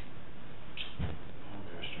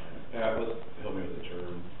gosh, darn it. Pat, help me with the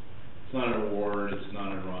term. It's not an award, it's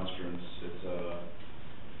not a remonstrance, it's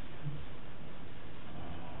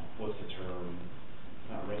what's the term?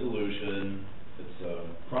 Not resolution, it's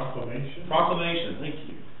Proclamation? proclamation, thank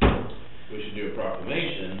you. We should do a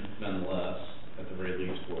proclamation nonetheless, at the very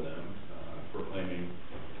least for them, proclaiming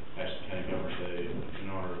Ashland County Governor's Day in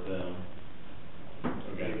honor of them.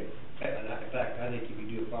 Okay. In fact, I think if you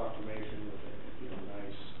do a proclamation with a,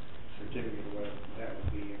 nice certificate or whatever, that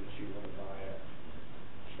would be, if you wanna buy a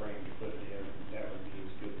frame to put it in, that would be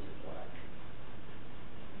as good as a plaque.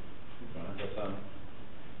 Fine, that sounds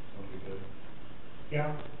good.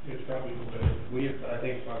 Yeah, it's probably the best. I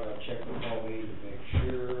think probably I'll check with Pauline to make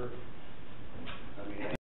sure, I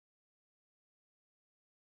mean,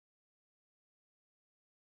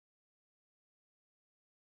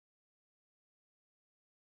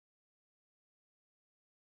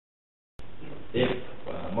 If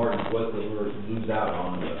Martin Wesley were to lose out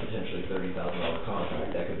on a potentially $30,000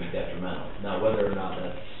 contract, that could be detrimental. Now, whether or not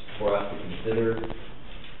that's for us to consider,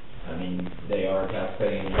 I mean, they are a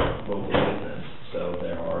tax-paying local business, so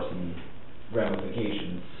there are some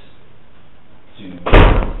ramifications to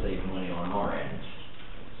save money on our end.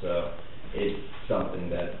 So it's something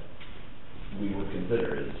that we would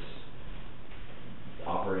consider is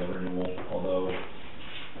offering a renewal, although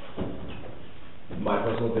my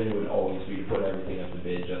personal opinion would always be to put everything up to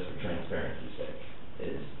bid just for transparency's sake.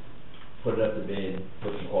 Is put it up to bid,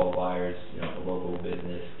 put some qualifiers, if the local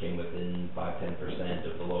business came within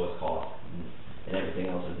 5-10% of the lowest cost and everything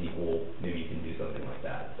else is equal, maybe you can do something like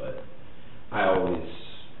that. But I always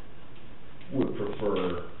would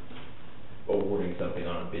prefer awarding something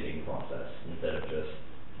on a bidding process instead of just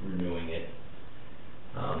renewing it,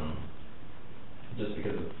 just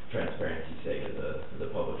because of transparency's sake as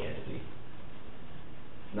a public entity.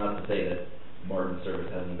 Not to say that Martin's service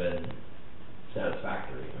hasn't been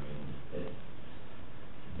satisfactory. I mean,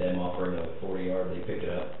 it's them offering a 40-yard, they pick it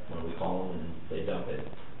up when we call them and they dump it.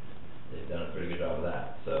 They've done a pretty good job of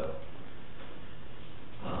that. So,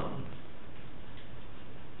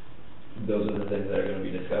 those are the things that are going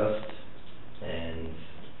to be discussed. And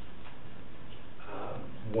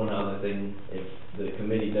one other thing, if the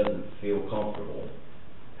committee doesn't feel comfortable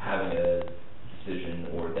having a decision,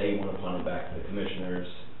 or they want to punt it back to the commissioners,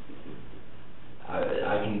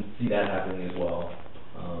 I can see that happening as well.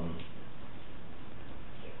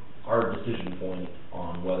 Our decision point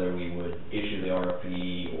on whether we would issue the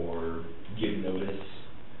RFP or give notice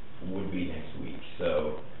would be next week.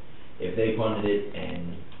 So if they punted it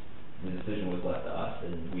and the decision was left to us,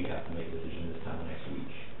 then we'd have to make a decision this time next week.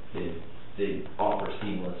 They offer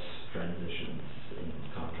seamless transitions in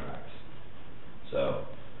contracts. So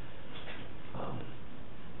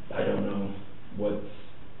I don't know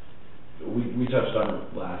we touched on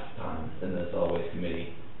it last time in the solid waste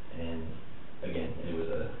committee, and again, it was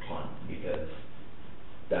a punt because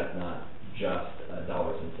that's not just a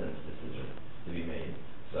dollars and cents decision to be made.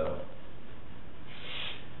 So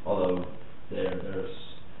although there's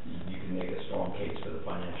you can make a strong case for the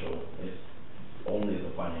financial, if only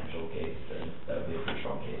the financial case, then that would be a pretty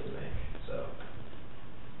strong case to make. So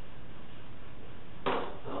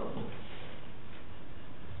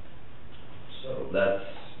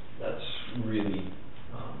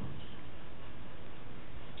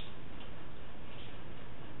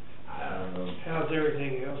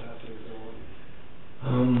everything else out there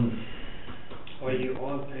going? Are you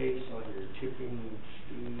on pace on your tipping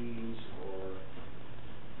fees, or,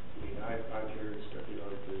 I mean, I've heard stuff, you know,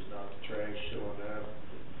 if there's not the trash showing up.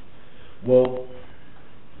 Well,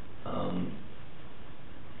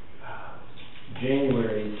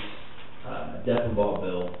 January's, Deffenbaugh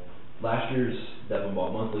bill, last year's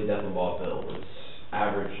monthly Deffenbaugh bill was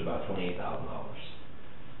averaged about $28,000.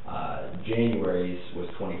 January's was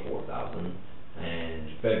 $24,000, and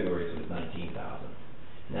February's was $19,000.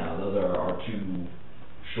 Now, those are our two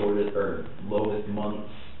shortest, or lowest months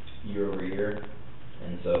year over year,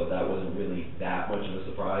 and so that wasn't really that much of a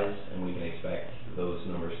surprise, and we can expect those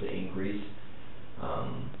numbers to increase.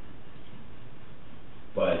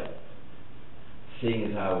 But seeing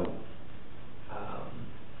as how,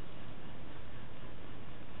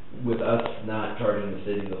 with us not charging the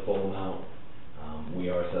city the full amount, we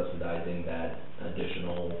are subsidizing that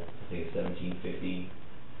additional, I think it's $17.50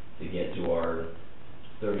 to get to our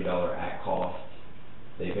 $30 at cost.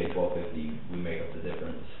 They pay $12.50, we make up the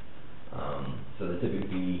difference. So the tipping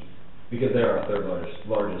fee, because they're our third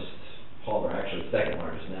largest hauler, actually second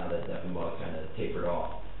largest now that Deffenbaugh kind of tapered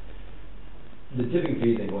off. The tipping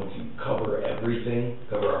fee isn't going to cover everything,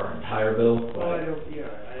 cover our entire bill. Well, I don't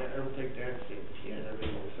think that's the intent. I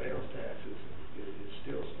mean, the sales tax is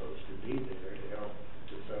still supposed to be there to help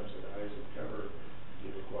to subsidize and cover, you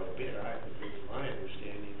know, quite a bit. It's my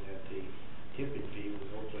understanding that the tipping fee would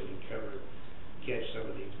hopefully catch some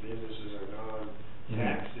of these businesses or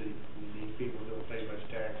non-tax, these people don't pay much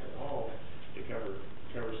tax at all, to cover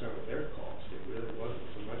some of their costs. It really wasn't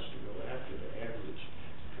so much to go after the average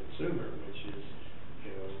consumer, which is,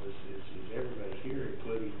 you know, is everybody here,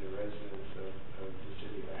 including the residents of the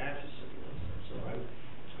city of Atchison. You know, so I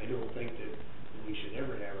don't think that we should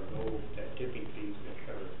ever have a goal that tipping fees that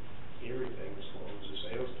cover everything, as long as the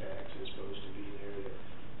sales tax is supposed to be there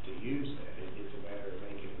to use that. It's a matter of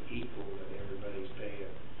making it equal, that everybody's paying.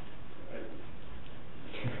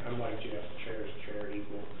 I'm like Jeff, fair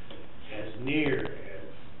equal, as near as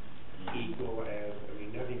equal as, I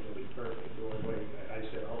mean, nothing will be perfect. Going away, I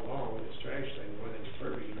said all along with this trash thing, one thing's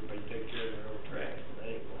perfect, everybody take care of their own trash, but that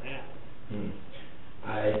ain't gonna happen.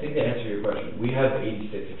 I think to answer your question, we have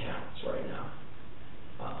 86 accounts right now.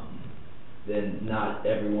 Then not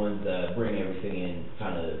everyone's bring everything in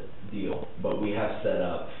kind of deal, but we have set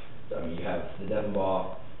up, I mean, you have the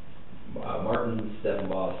Deffenbaugh, Martin's,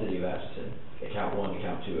 Deffenbaugh, City of Atchison, account 1,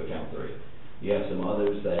 account 2, account 3. You have some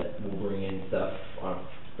others that will bring in stuff on a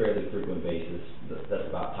fairly frequent basis. That's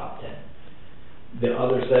about top 10. The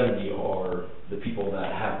other 70 are the people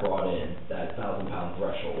that have brought in that 1,000-pound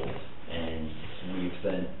threshold, and we've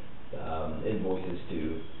sent invoices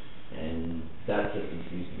to, and that system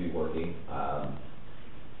seems to be working.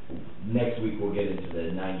 Next week we'll get into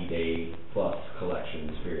the 90-day plus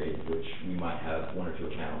collections period, which we might have 1 or 2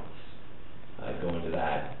 accounts go into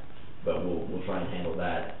that, but we'll try and handle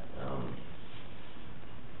that.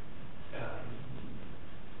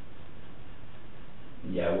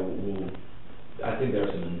 Yeah, I think there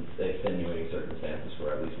are some extenuating circumstances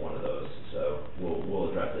for at least one of those, so we'll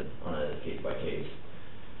address it on a case by case.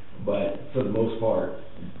 But for the most part,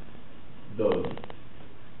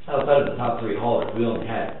 outside of the top 3 haulers, we only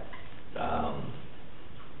had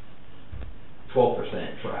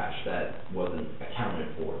 12% trash that wasn't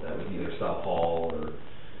accounted for. That was either self-haul or,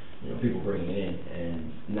 you know, people bringing it in.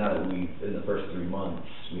 And now that in the first 3 months,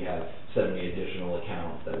 we have 70 additional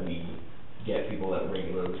accounts that we get people that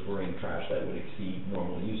regularly bring trash that would exceed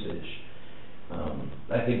normal usage.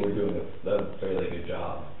 I think we're doing a fairly good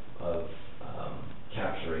job of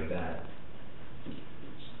capturing that,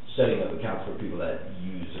 setting up accounts for people that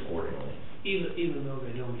use accordingly. Even though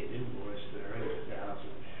they don't get invoiced, they're under 1,000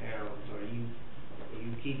 pounds. Are you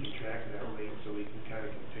keeping track of that rate so we can kind of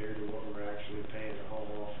compare to what we're actually paying to haul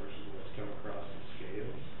off versus what's come across the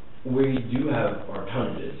scales? We do have our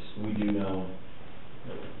tonnages. We do know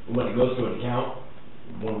when it goes to an account,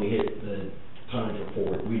 when we hit the tonnage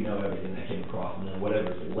report, we know everything that came across, and then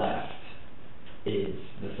whatever's left is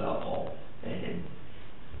the self-haul. And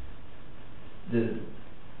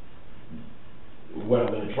what I'm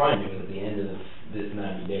going to try and do at the end of this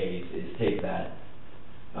 90 days is take that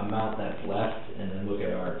amount that's left and then look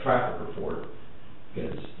at our traffic report,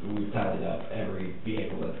 because we've tallied up every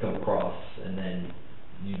vehicle that's come across, and then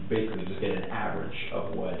you basically just get an average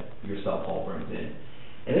of what your self-haul brings in.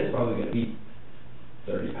 And it's probably going to be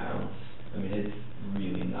 30 pounds. I mean, it's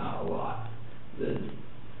really not a lot.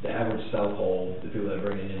 The average self-haul, the people that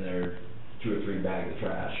bring it in their 2 or 3 bags of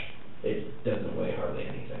trash, it doesn't weigh hardly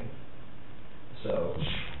anything. So,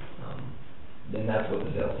 then that's what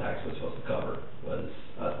the sales tax was supposed to cover, was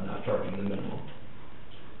us not charging the minimum.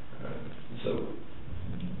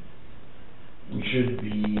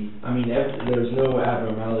 mean, there's no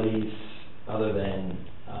abnormalities other than,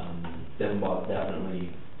 Devonbach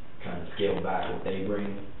definitely kind of scaled back what they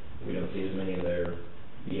bring. We don't see as many of their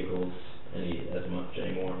vehicles as much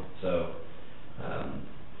anymore, so,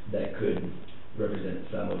 that could represent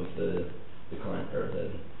some of the decline, or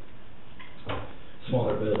the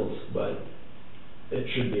smaller bills, but it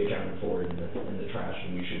should be accounted for in the trash,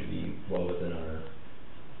 and we should be well within our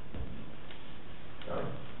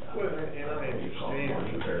Well, and I what do you call it, understand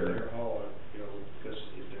margin if of error. they're hauling, you know, because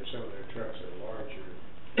if there's some of their trucks that are larger,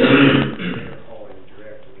 they're hauling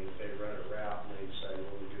direct. I mean, if they run a route and they say,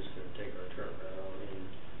 well, we're just gonna take our truck right on in,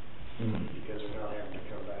 because they're not having to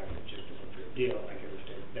come back with just a big deal, I can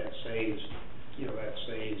understand, that saves, you know, that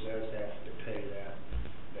saves us having to pay that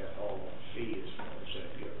haul fee as far as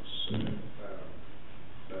that goes. So,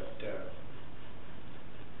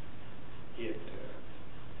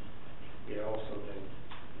 it also then,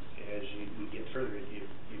 as we get further, it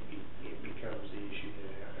becomes the issue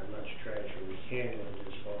that how much trash are we handling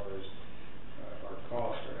as far as our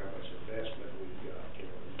cost or how much investment we've got, you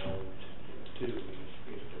know, involved, you know, too. I mean,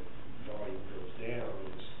 if the volume goes down,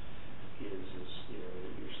 you know,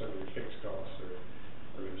 some of your fixed costs are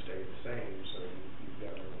going to stay the same, so you've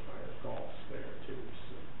got a little higher costs there too.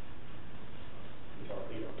 So,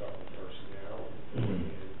 talking personnel and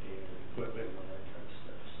equipment and all that kind of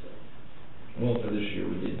stuff. So. Well, for this year,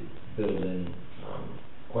 we did build in,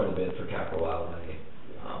 quite a bit for capital outlay.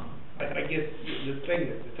 I guess the thing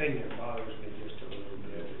that bothers me just a little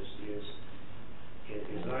bit is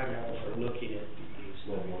I'm all for looking at these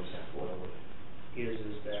things,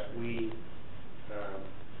 is that we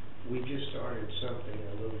just started something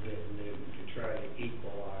a little bit new to try to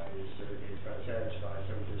equalize or satisfy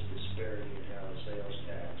some of this disparity in how the sales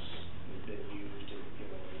tax has been used. And,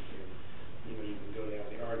 you know, you can go down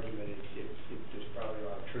the argument, there's probably a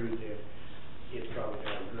lot of truth in it. It's probably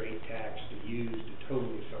not a great tax to use to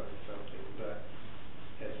totally fund something, but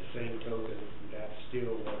at the same token, that's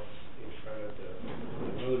still what's in front of the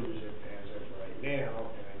voters as of right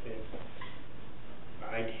now. And I think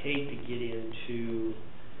I'd hate to get into,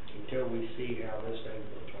 until we see how this thing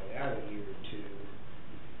will play out a year or two,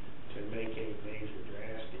 to make any major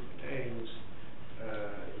drastic things.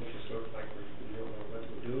 It just looks like we don't know what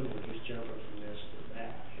we're doing. We're just jumping from this to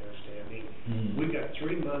that. You understand? I mean, we've got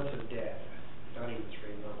 3 months of data, not even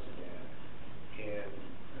 3 months of data, and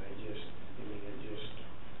I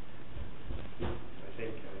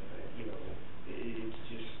think you know, it's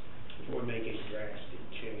just before making drastic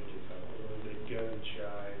changes, I'm a little bit gun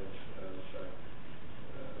shy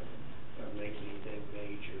of making anything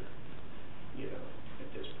major, you know, at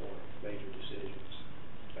this point, major decisions.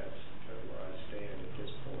 That's kind of where I stand at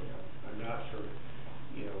this point. I'm not for,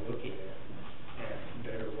 you know, looking at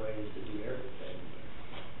better ways to do everything.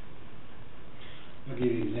 I'll give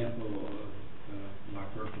you an example of my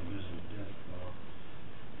personal business, Devonbach.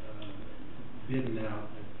 Bidding out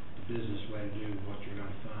the business way to do, what you're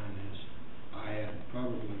gonna find is, I had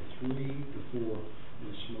probably 3 to 4 of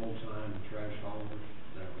the small time trash haulers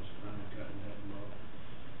that was undercutting Devonbach.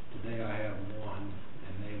 Today I have 1,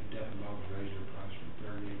 and Devonbach's raised their price from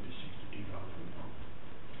 $38 to $62 a month.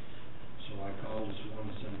 So I called this one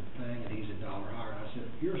and said, thing, and he's $1 higher. I said,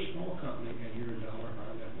 you're a small company and you're $1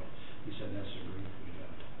 higher than me. He said, that's the agreement we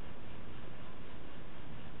got.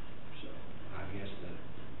 So I guess that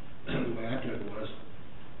the way I took it was,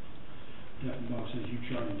 Devonbach says you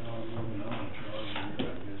charge $1 more than I'm gonna charge, and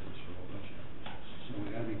you're out of business for a bunch of business. So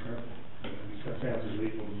we gotta be careful. That sounds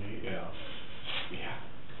illegal to me. Yeah.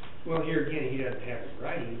 Well, here again, he doesn't have it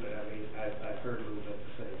writing, but I mean, I've heard a little bit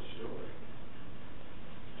the same story.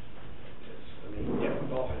 I mean,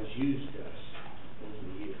 Devonbach has used us over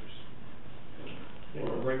the years.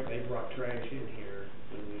 They brought trash in here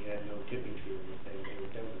when we had no tipping fee or anything. They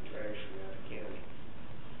were dumping trash from out of county.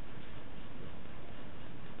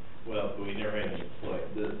 Well, but we never had any, like,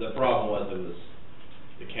 the problem was it was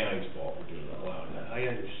the county's fault for doing allowing that. I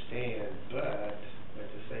understand, but at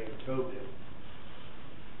the same token,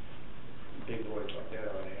 big boys like that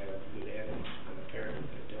ought to have good ethics, and apparently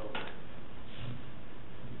they don't.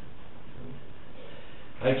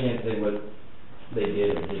 I can't say what they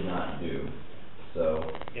did or did not do, so.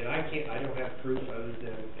 And I don't have proof other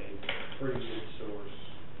than a pretty good source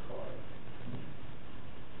card.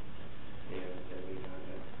 And, I mean,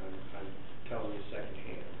 I'm telling you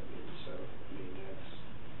secondhand, I mean, so, I mean, that's,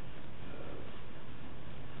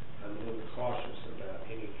 I'm a little cautious about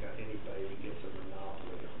anybody who gets a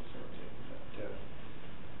monopoly on something, but,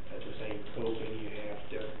 at the same token, you have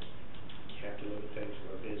to look at things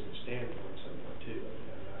from a business standpoint somewhat too. I mean,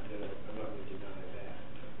 I'm not gonna deny that,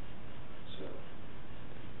 so.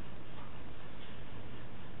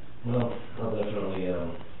 Well,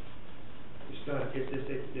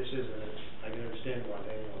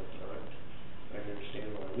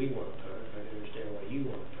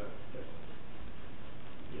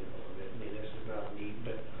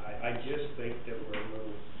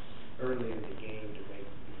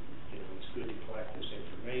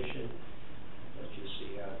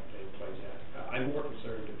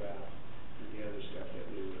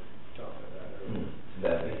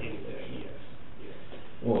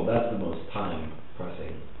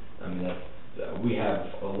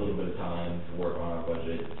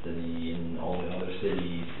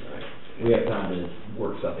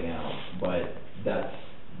 amount, but that's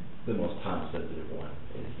the most time-sensitive one,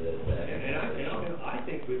 is the Effingham station. I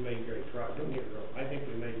think we made great progress, don't get me wrong, I think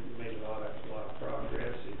we made a lot of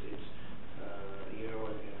progress, it's, you know,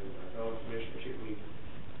 and my fellow commissioners here,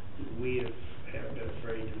 we haven't been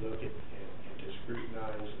afraid to look at, and to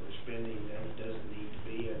scrutinize our spending, that doesn't need to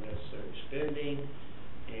be unnecessary spending,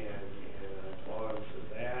 and I applaud them for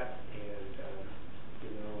that, and,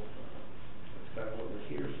 you know, that's kind of what we're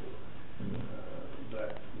here for.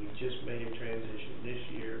 But we just made a transition this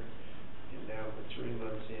year, and now we're 3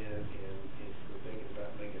 months in, and if we're thinking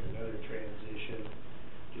about making another transition,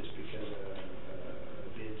 just because a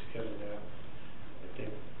bid's coming up, I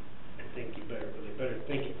think they better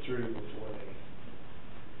think it through before they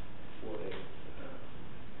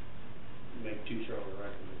make too strong a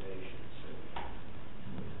recommendation, so.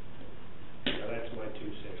 Now, that's my 2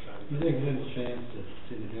 cents. You think there's a chance that the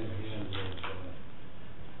city of Effingham would,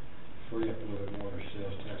 free up a little bit more of their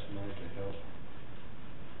sales tax money to help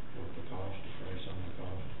with the cost, to fray some of the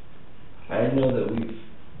cost? I know that we've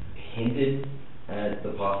hinted at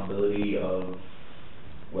the possibility of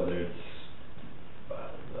whether it's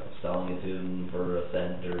selling it to them for a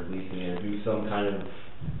cent or leasing it, or do some kind of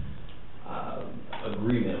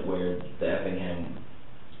agreement where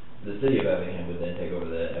the city of Effingham would then take over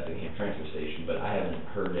the Effingham transfer station, but I haven't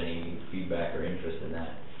heard any feedback or interest in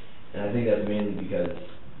that. And I think that's mainly because,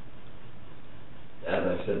 as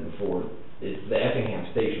I've said before, it's the Effingham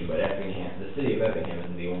station, but the city of Effingham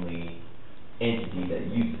isn't the only entity that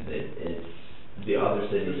uses it. It's the other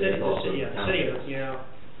cities, and also the townships.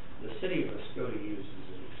 The city of Muskota uses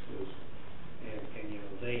it exclusively, and you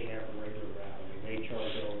know, they have a regular route. I mean, they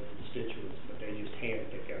charge all the constituents, but they just hand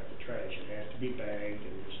pick up the trash. It has to be bagged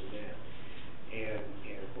and this and that. And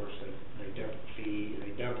of course, they dump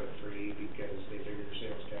it free because they figure the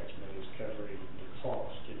sales tax money is covering the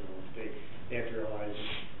cost, you know. They have to realize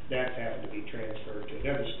that's having to be transferred to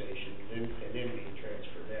another station and then being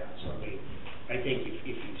transferred out. So I mean, I think if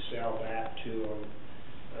you sell that to them,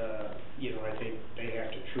 you know, I think they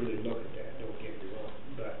have to truly look at that, don't get me wrong,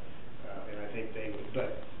 but, and I think they would,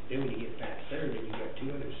 but then when you get back there, then you've got 2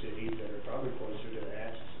 other cities that are probably closer to the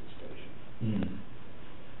Atchison station.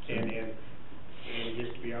 And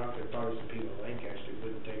just to be honest, there are probably some people in Lancaster who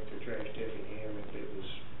wouldn't take their trash to Effingham if it was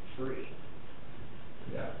free.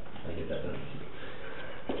 Yeah, I get that sense.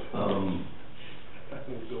 I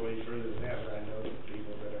won't go any further than that, but I know the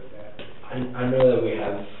people that are that. I know that we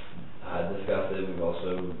have discussed it. We've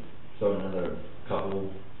also thrown another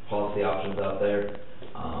couple policy options out there.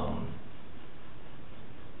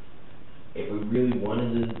 If we really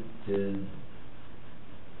wanted to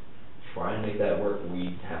try and make that work,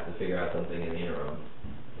 we'd have to figure out something in the interim.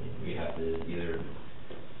 We'd have to either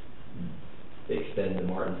extend the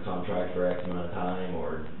Martin's contract for X amount of time,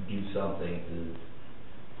 or do something to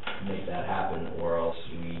make that happen, or else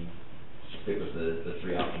we stick with the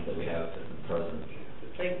 3 options that we have at the present.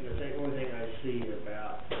 The only thing I see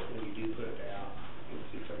about when you do put it out,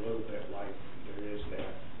 it's a little bit like there is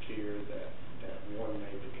that fear that one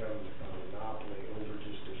may become a monopoly over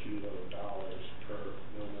just a few little dollars per,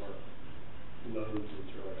 no more loads and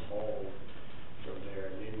throw it whole from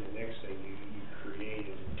there, and then the next thing you create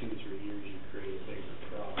it in 2 or 3 years, you create a bigger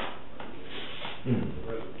problem on the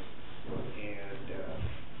road, and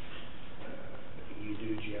you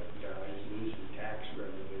do jeopardize losing tax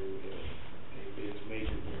revenue if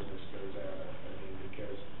major business goes out. I mean,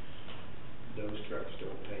 because those trucks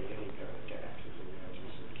don't pay any kind of taxes in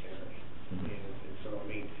Atchison County, and so I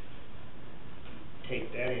mean, take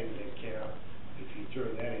that into account. If you throw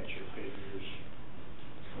that at your figures,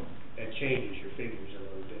 that changes your figures a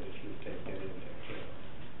little bit if you take that into account.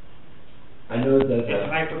 I know it does It's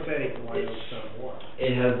hypothetical, I know somewhat.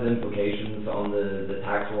 It has implications on the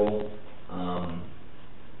tax roll.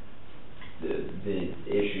 The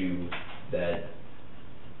issue that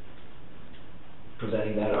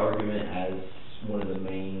presenting that argument as one of the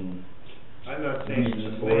main I'm not saying it's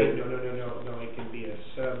reasons a for it. no, it can be a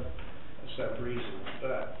sub reason,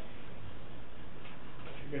 but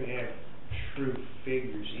if you're gonna have true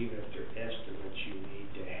figures, even if they're estimates, you need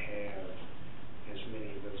to have as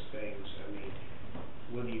many of those things. I mean,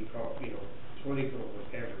 whether you call, you know, political,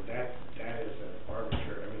 whatever, that is an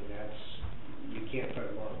arbitrary, I mean, you can't put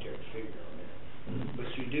a monetary figure on that. But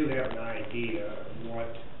you do have an idea of what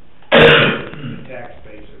the tax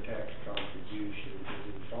base or tax contribution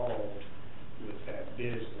is involved with that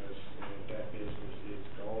business, and if that business is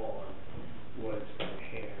gone, what it's going to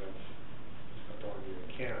have upon your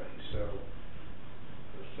county. So,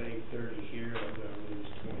 let's say 30 here, I'm going to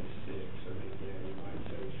lose 26. I mean, yeah, you might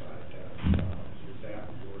say $5,000. Is that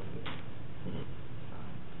worth it?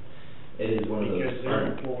 It is one of those. Because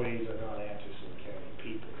their employees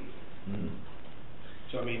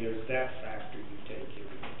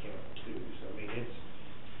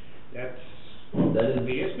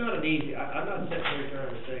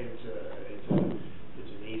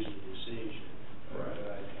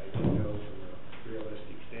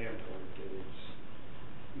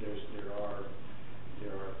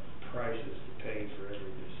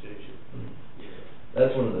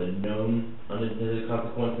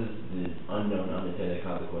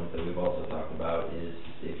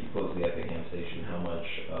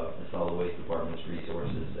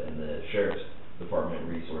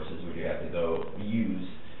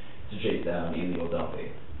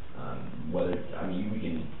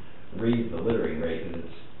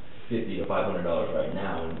 $500 right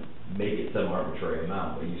now and make it some arbitrary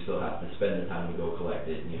amount, but you still have to spend the time to go collect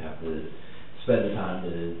it, and you have to spend the time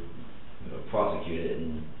to, prosecute it,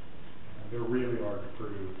 and They're really hard to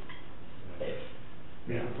prove.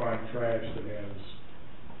 You can find trash that has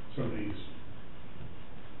somebody's,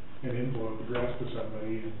 an envelope addressed to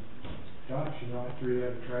somebody, and gosh, I threw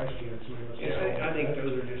that in the trash can, somebody must have. Yeah, I think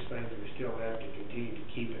those are just things we still have to continue to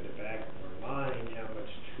keep in the back of our mind, how much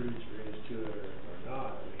truth there is to it or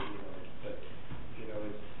not. I mean, but,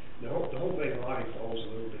 the whole thing Lonnie falls a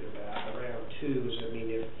little bit about around too is,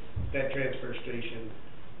 if that transfer station,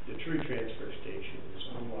 the true transfer station is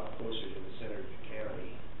a whole lot closer to the center of the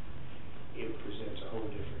county, it presents a whole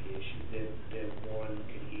different issue than one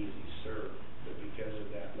can easily serve. But because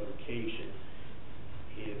of that location,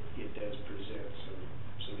 it does present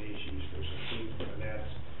some issues for some people, and that's,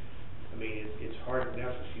 it's hard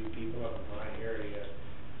enough a few people up in my area,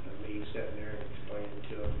 me sitting there and explaining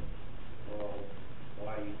to them, well,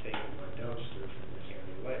 why are you taking my dumpster from the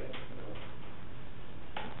county lake?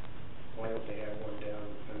 Why don't they have one down,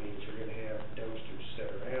 if you're gonna have dumpsters set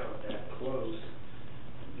around that close,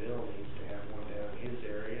 Bill needs to have one down in his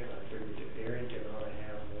area, and I figured that Darrington ought to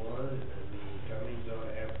have one, and Cummings ought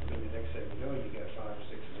to have, the next thing you know, you got 5 or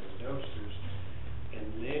 6 of those dumpsters, and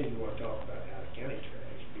then you wanna talk about out of county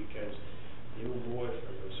trash, because the old boy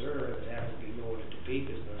from Missouri that happens to be going to Topeka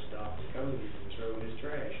is gonna stop at Cummings and throw his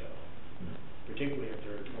trash off, particularly if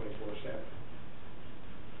they're 24/7.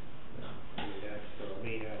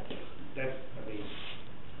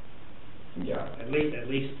 Yeah. At least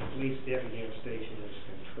the Effingham station is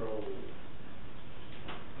controlled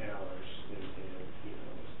hours, whereas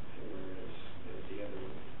the other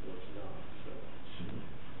one was not, so.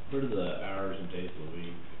 What are the hours and days of the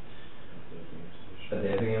week At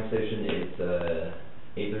the Effingham station, it's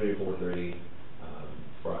 8:30 to 4:30,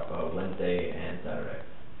 Wednesday and Saturday.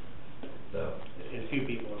 So. And a few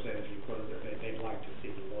people have said if you close it, they'd like to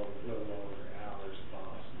see the little longer hours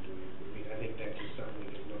possibly. I think that's just something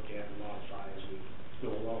we can look at and modify as we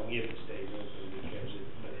go along if it stays open, because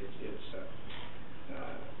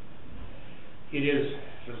it is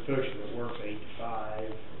for the person that works 8 to 5.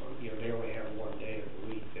 They only have one day of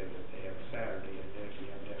the week that they have a Saturday, and then if you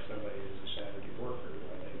have to have somebody who's a Saturday worker,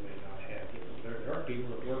 well, they may not have. There are people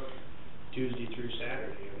that work Tuesday through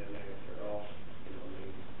Saturday, and then they're off.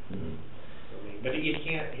 But you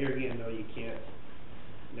can't, here again, though, you can't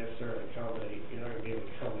necessarily accommodate, you're not gonna be able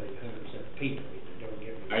to accommodate 100% of people, don't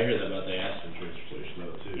get me. I hear that about the Aspen transfer station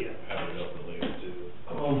though too, Yeah. having it open later too.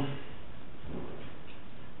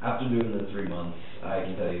 After doing the 3 months, I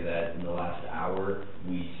can tell you that in the last hour,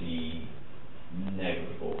 we see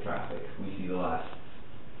negligible traffic. We see the last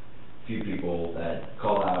few people that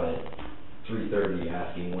call out at 3:30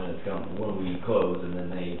 asking when we close, and then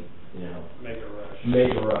they, make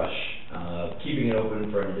a rush. Keeping it open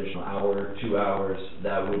for an additional hour, 2 hours,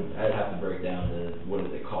 I'd have to break down to what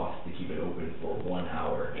does it cost to keep it open for 1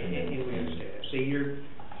 hour. And we understand. See,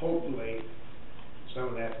 hopefully, some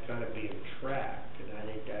of that's kind of being tracked, and I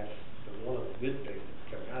think that's one of the good things that's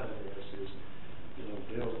come out of this is,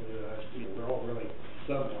 Bill's new, we're all really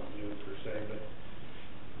somewhat new per se, but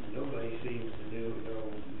nobody seems to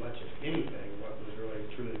know much of anything what was really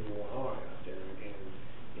truly going on out there, and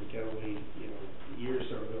until we, a year or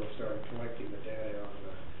so ago, started collecting the data on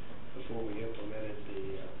before we implemented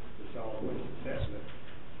the solid waste assessment,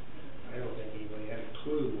 I don't think anybody had a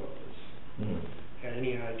clue what was, had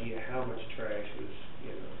any idea how much trash was,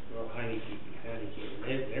 Heineke,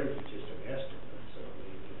 and there was just an estimate, so,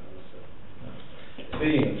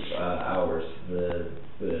 Speaking of hours,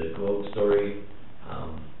 the Globe story,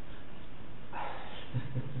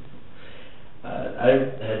 I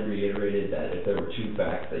had reiterated that if there were 2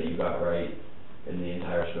 facts that you got right in the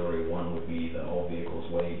entire story, one would be that all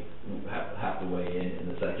vehicles have to weigh in, and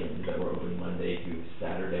the second is that we're open Monday through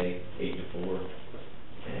Saturday, 8 to 4,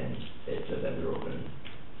 and it said that we were open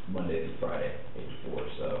Monday through Friday, 8 to 4,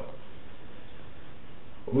 so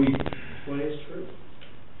Well, it's true.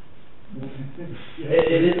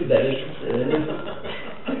 It is, that is,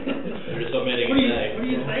 There's so many. What are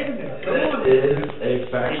you saying there? Come on. It is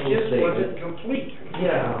a factual It just statement. wasn't complete.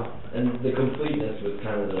 Yeah, and the completeness was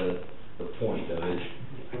kind of the point of it.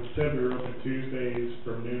 It said we were open Tuesdays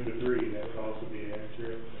from noon to 3, that would also be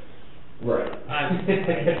accurate. Right.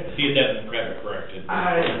 He's having credit corrected.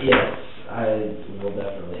 Yes, I will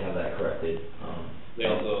definitely have that corrected. They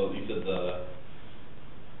also, you said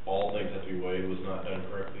all things have to be weighed was not done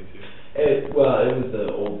correctly too? It was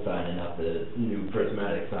the old sign and not the new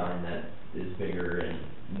prismatic sign that is bigger and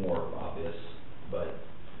more obvious, but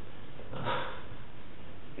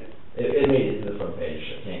it made it to the front page,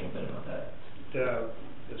 I can't complain about that.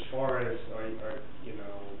 As as far as, you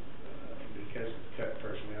know, because of cut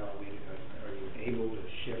personnel, I mean, are you able to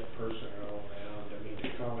shift personnel around? I mean, to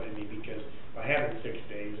accommodate me, because by having 6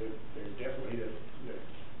 days, there's definitely that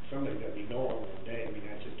somebody's gotta be gone one day. I mean,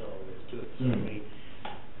 that's just all there is to it. So,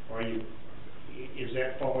 I mean, is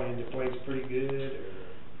that falling into place pretty good, or?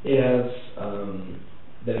 It has,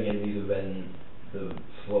 then again, these have been the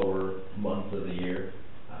slower months of the year.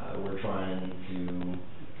 We're trying to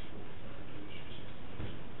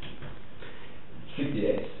 60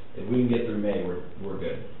 days. If we can get through May, we're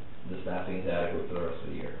good. The staffing is adequate for the rest of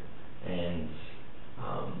the year. And,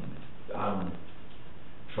 I'm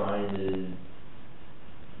trying to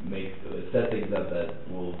set things up that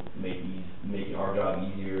will make our job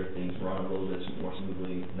easier, things run a little bit more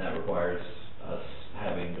smoothly, and that requires us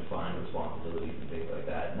having defined responsibilities and things like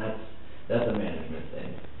that, and that's a management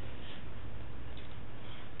thing.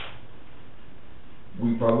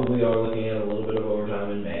 We probably are looking at a little bit of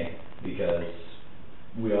overtime in May, because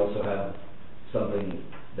we also have something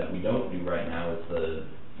that we don't do right now, is the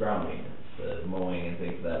ground maintenance, the mowing and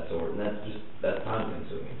things of that sort, and that's time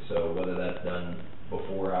consuming. So whether that's done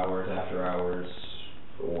before hours, after hours,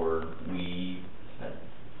 or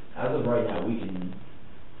as of right now,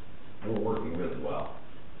 we're working really well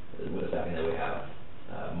with the staffing that we have,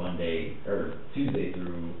 Monday, or Tuesday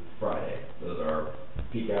through Friday. Those are our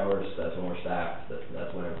peak hours, that's when we're staffed,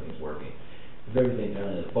 that's when everything's working. If everything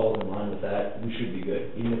kind of falls in line with that, we should be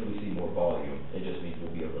good. Even if we see more volume, it just means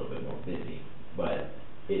we'll be a little bit more busy. But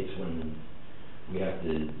it's when we have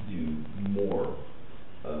to do more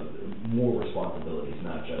responsibilities,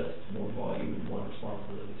 not just more volume and one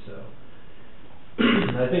responsibility. So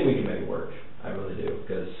I think we can make it work. I really do,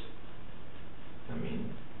 because I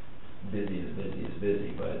mean, busy is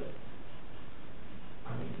busy, but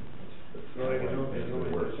I mean, There's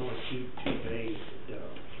only two days to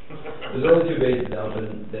dump. There's only 2 days to dump,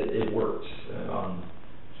 and it worked. On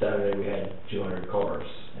Saturday we had 200 cars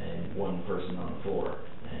and 1 person on the floor,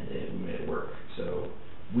 and we made it work. So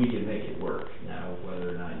we can make it work. Now, whether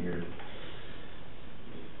or not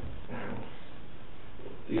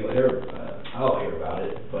I'll hear about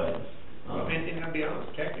it, but. And I'll be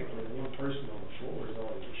honest, technically, 1 person on the floor is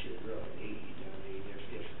all you should really need. I mean,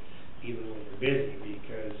 if even when you're busy,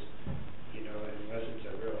 because, you know, unless it's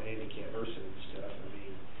a real handicap person and stuff, I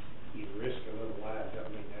mean, you risk a little life. I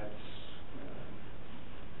mean, that's,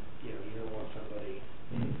 you know, you don't want somebody.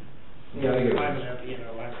 Yeah, I agree. You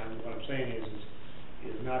know, what I'm saying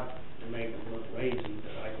is not to make them look lazy,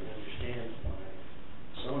 but I can understand why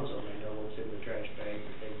so-and-so may know what's in the trash bag,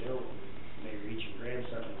 but they don't. And they reach and grab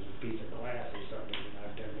something, there's a piece of glass or something, and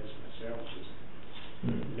I've done this myself, just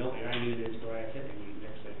knowing I knew there's glass in it, and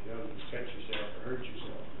next thing you know, you cut yourself or hurt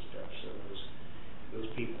yourself and stuff. So those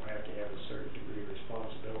people have to have a certain degree of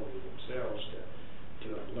responsibility themselves to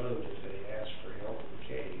unload if they ask for help,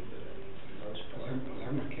 okay, but I mean, for the most part.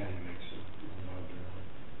 Our county makes a lot of their own.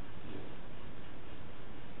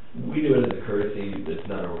 We do it as a courtesy, it's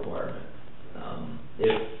not a requirement.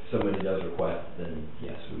 If somebody does request, then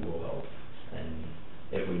yes, we will help. And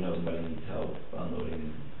if we know somebody needs help unloading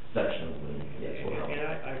sections, then yes, we'll help. And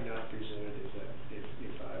I've not presented as that,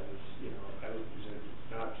 if I was, you know, I would present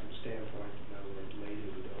not from the standpoint that no one's lazy,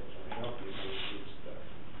 we don't want to help you, but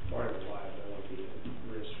it's part of the liability and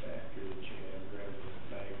risk factor that you have grabbing that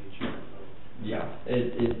bag that you don't know. Yeah,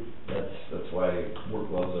 that's why work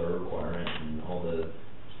gloves are a requirement, and all the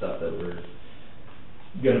stuff that we're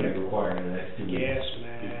gonna be requiring in the next 2 weeks. Gas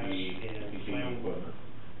masks and flammable,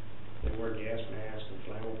 they wear gas masks and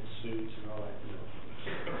flammable suits and all that, you know.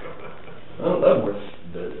 Well,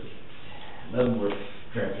 Leavenworth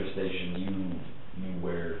transfer station, you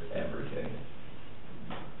wear everything.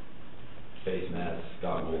 Face masks,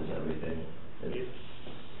 goggles, everything.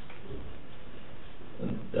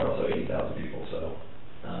 And there are also 80,000 people, so,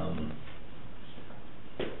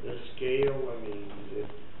 The scale, I mean,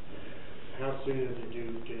 how soon do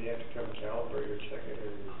they have to come calibrate or check it, or?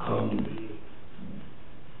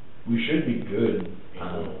 we should be good.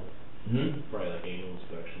 Probably like annual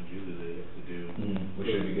inspections, usually they have to do. We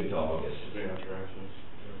should be good till August. Interactions.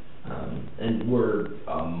 And we're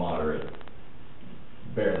moderate,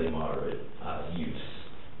 barely moderate, use,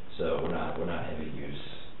 so we're not heavy use,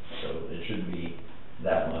 so it shouldn't be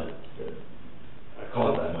that much,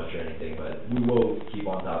 cost that much or anything, but we will keep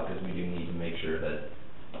on top, because we do need to make sure that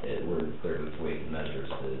we're clear with weight and measures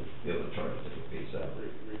to be able to charge a different fee, so.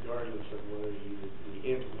 Regardless of whether you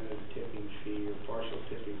implement a tipping fee or partial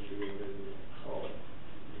tipping fee, or whatever you call it,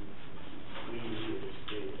 we need a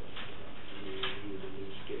scale. We need a new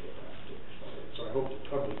scale out there. So I hope the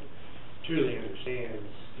public truly understands,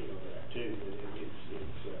 you know, that too, that it's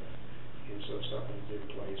and so something's in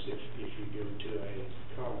place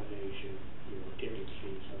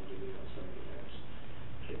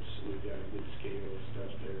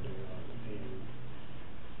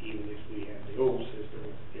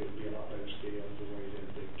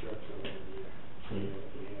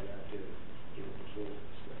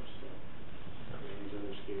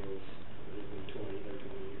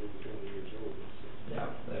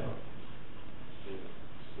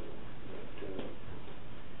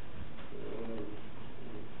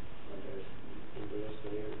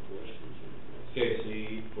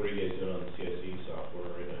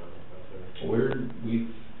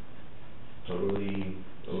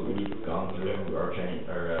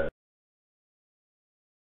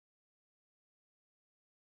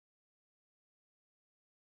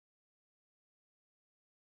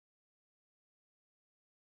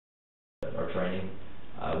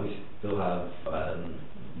still have,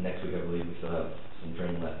 next week I believe, we still have some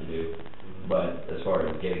training left to do. But as far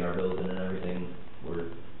as getting our bills in and everything, we're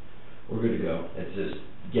good to go. It's just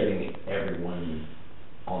getting everyone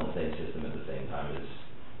on the same system at the same time is,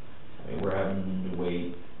 I mean, we're having to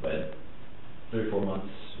wait, but 3 or 4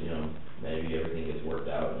 months, you know, maybe everything gets worked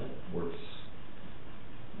out and it works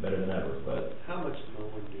better than ever, but. How much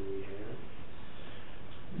mowing do we have?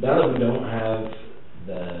 Now that we don't have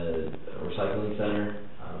the recycling center,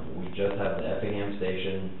 we just have the Effingham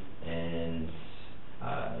station and,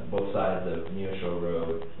 both sides of Neosho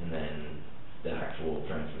Road and then the actual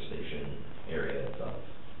transfer station area itself.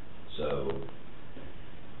 So,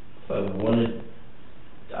 if I wanted,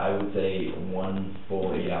 I would say 1 full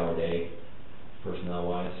 8-hour day, personnel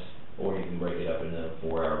wise, or you can break it up into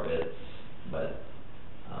 4-hour bits, but,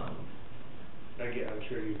 I'm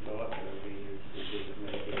sure you thought, but I mean, it doesn't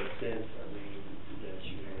make any sense, I mean, that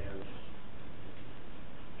you have,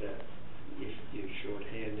 that if you're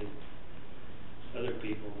shorthanded, other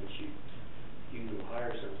people, that you can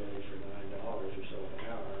hire somebody for $9 or so an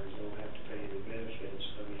hour and don't have to pay any benefits,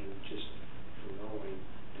 I mean, just for mowing,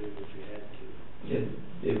 do it if you had to.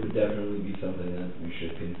 it would definitely be something that we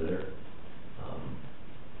should consider.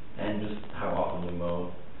 And just how often we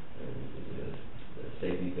mow, is it a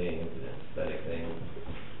safety thing, is it an aesthetic thing?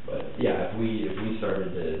 But yeah, if we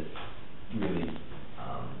started to really,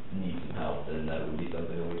 need some help, then that would be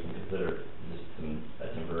something that we can consider, just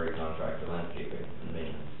a temporary contract for landscaping and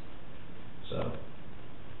maintenance. So,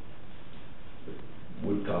 it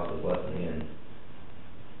would cost us less in the end.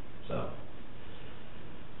 So,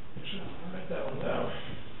 actually, I'll write that one down.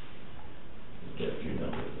 Get a few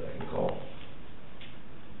numbers that I can call.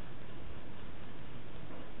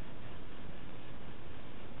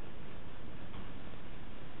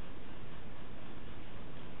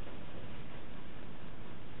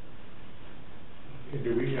 And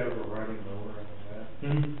do we have a riding mower on that?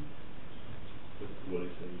 Mm-hmm. What do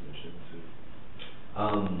you say you should see?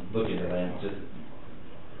 Looking at land, just,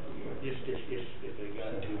 If they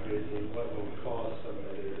got too busy, what would it cost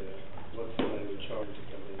somebody to, what somebody would charge to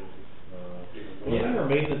come in and, What Yeah. are our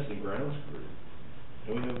maintenance and grounds crew?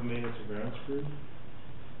 Do we have a maintenance and grounds crew?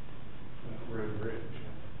 Road bridge.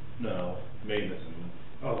 No, maintenance and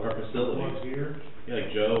Oh, our facilities. once a year? Yeah,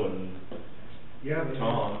 like Joe and Yeah, they.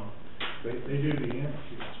 Tom. They do the ambulance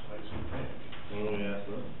place, I think. Why don't we ask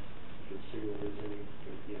them? could see where there's any,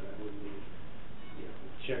 you know, that would be, you know,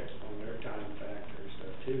 checks on their time factor and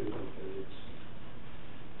stuff too, because it's,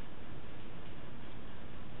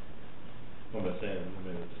 What am I saying? I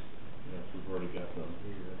mean, it's, you know, if we've already got them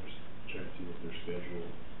here, just check to see what their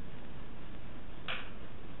schedule.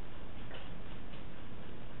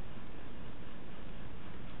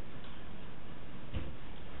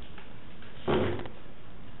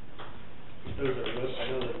 those are,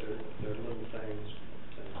 I know that they're little things,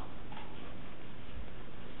 but,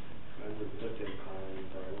 I would put them high in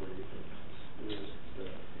priority, but there's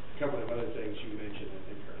a couple of other things you mentioned, I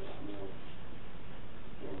think are a lot more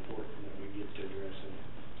important that we get to address them.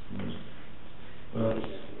 well,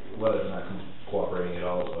 weather's not cooperating at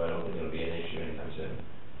all, so I don't think it'll be an issue anytime soon.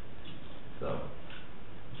 So,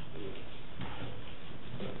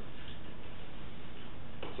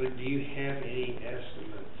 So do you have any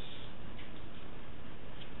estimates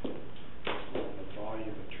on the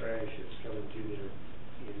volume of trash that's coming through there?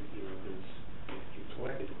 You know, because you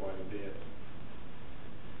collected quite a bit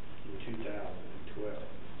in 2012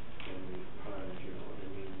 from the Hines, you know, I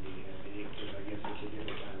mean, do you have any, because I guess it's a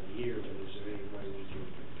different time of year, but is there any way we can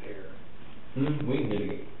compare? we can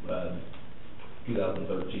get,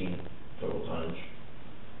 2013 total tonnage,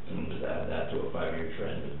 and just add that to a 5-year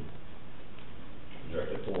trend and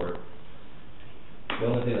direct it forward. The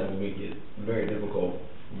only thing that would make it very difficult,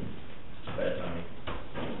 bad timing,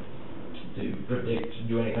 to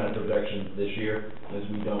do any kind of projections this year, is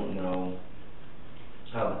we don't know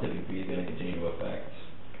how the tipping fee is gonna continue to affect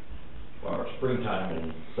our springtime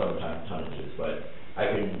and summertime tonnages, but I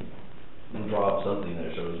can draw up something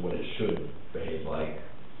that shows what it should behave like,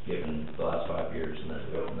 given the last 5 years, and then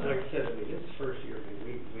go from there. Like I said, I mean, it's the first year, I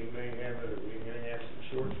mean, we may have some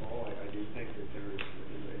shortfall, I do think that there's,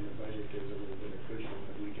 in the budget, there's a little bit of cushion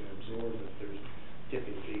that we can absorb if there's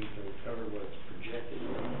tipping fees to cover what's projected.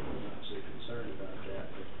 I'm not so concerned about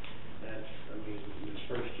that, but that's, I mean, this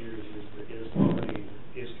first year is already,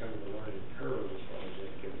 is kind of a learning curve as far as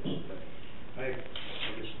that goes, but I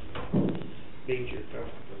just, means you're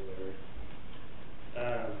comfortable there.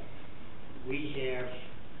 We have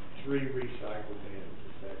 3 recycle bins,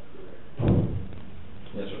 is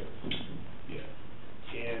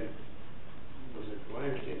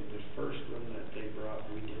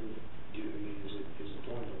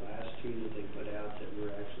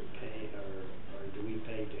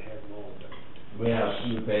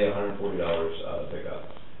pay $140 out of pickup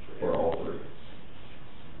for all three.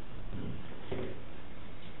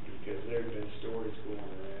 Because there've been stories going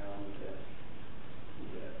around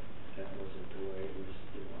that wasn't the way it was,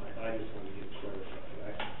 I just wanted to get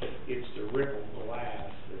clarified. It's the ripple glass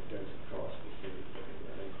that doesn't cost us anything,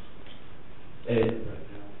 right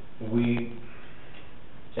now.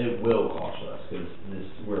 It will cost us, because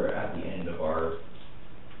we're at the end of our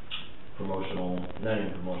promotional, not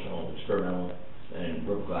even promotional, experimental, and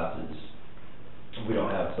ripple glasses. We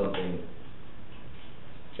don't have something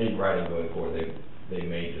in writing going forward. They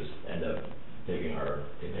may just end up taking our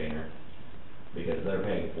container, because they're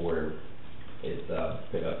paying for its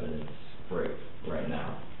pickup and its freight right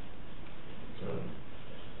now. So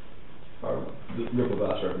our ripple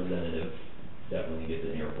glass representative definitely gets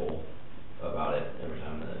an earful about it every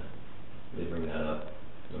time they bring that up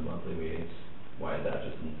in the monthly meetings. Why is that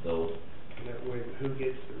just instilled? Who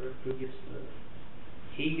gets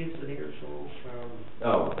he gets an earful from?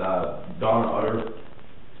 Oh, Donna Utter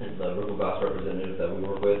is the ripple glass representative that we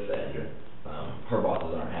work with, and her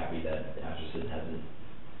bosses aren't happy that Atchison hasn't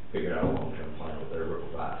figured out a long-term plan with their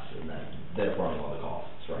ripple glass, and that they're fronting all the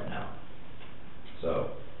costs right now.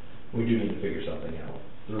 So we do need to figure something out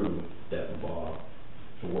through Deffenbaugh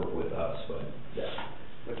to work with us, but yeah.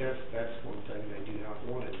 But that's one thing they do not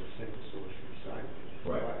want is a single source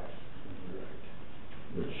recycling. Right. Right.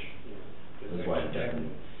 Which Yeah. is why definitely.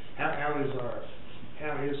 How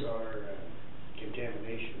is our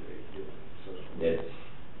contamination rate doing? So It's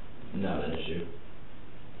not an issue.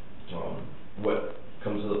 What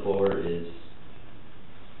comes to the floor is,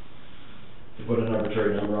 to put an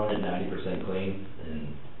arbitrary number on it, 90% clean,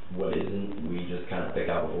 and what isn't, we just kind of pick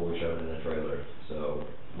out before we shove it in the trailer. So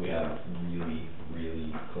we have really,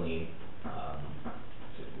 really clean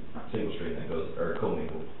single stream that goes, or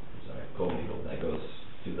commingled that goes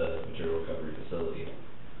to the material recovery facility.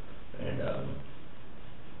 And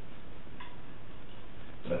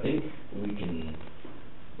I think we can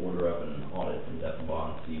order up an audit from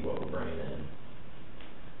Deffenbaugh and see what we're bringing in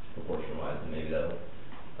proportion wise, and maybe that'll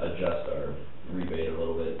adjust our rebate a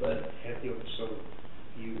little bit, but so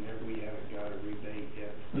we haven't got a rebate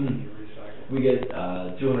yet for your recycling? we get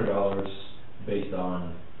 $200 based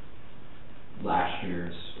on last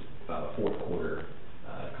year's fourth quarter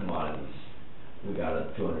commodities. We got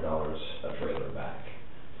a $200 a trailer back.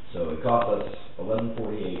 So it cost us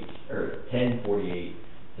 $11.48 or $10.48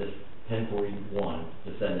 to $10.41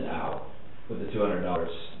 to send it out. With the $200,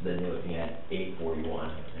 then you're looking at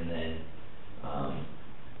 $8.41, and then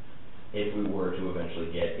if we were to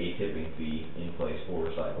eventually get a tipping fee in place for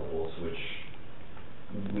recyclables, which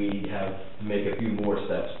we have to make a few more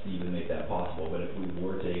steps to even make that possible, but if we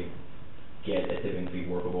were to get a tipping fee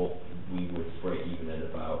workable, we would break even at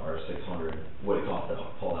about our $600, what it costs to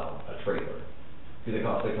haul out a trailer. Because it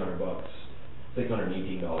costs $600,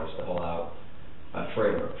 $618 to haul out a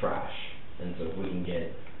trailer of trash. And so if we can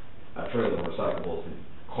get a trailer of recyclables to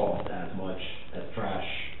cost as much as trash,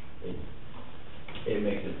 it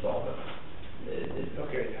makes it solvent.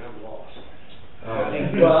 Okay, now I'm lost.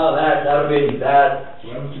 Well, that'll be that. So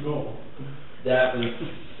that was the goal. That was,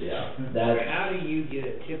 yeah. That. How do you get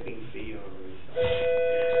a tipping fee on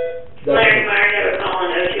recycling? Larry Meyer, never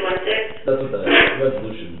calling 0216. That's what the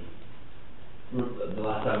resolution. The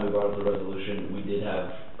last time we brought up the resolution, we did have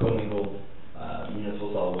commingled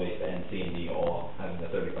municipal solid waste and C&D all having a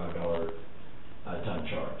 $35 a ton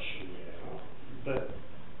charge. Yeah, but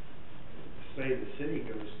say the city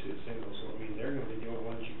goes to a single, so I mean they're going to be the only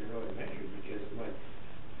ones you can really measure, because like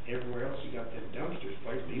everywhere else you got them dumpsters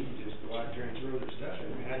placed, people just go out there and throw their stuff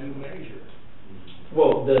in. How do you measure?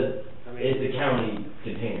 Well, it's a county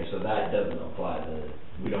container, so that doesn't apply.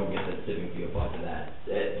 We don't get the tipping fee applied to that.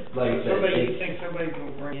 Like I said, You think somebody's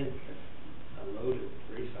going to bring in a load of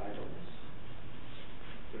recyclables?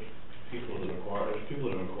 People that acquire it.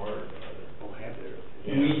 Oh, have there?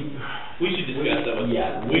 We should discuss that with,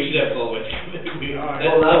 yeah. we should have solid waste committee.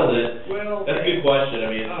 Well, That's a good question.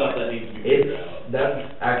 I mean, it's stuff that needs to be figured out.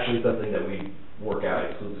 That's actually something that we work out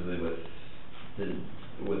exclusively with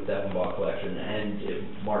Deffenbaugh Collection, and if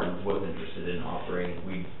Martin's was interested in offering,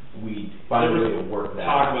 we find a way to work that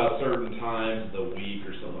Talk out. about certain times of the week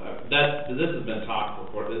or something. This has been talked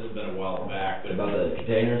before. This has been a while back, but About the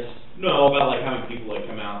containers? no, about like having people like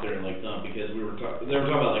come out there and like dump, because they were talking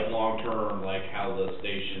about like long term, like how the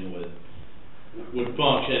station would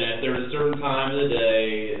function. And if there was a certain time of the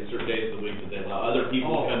day and certain days of the week that they allow other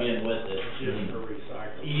people to come in with it. just for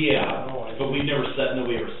recycling. Yeah, Oh, I but see.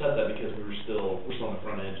 nobody ever said that, because we're still on the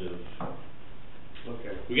front edge of.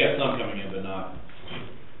 Okay. We got some coming in, but not.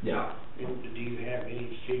 Yeah. And do you have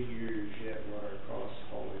any figures yet what our costs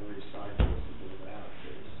hauling recyclables is about?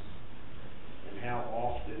 'Cause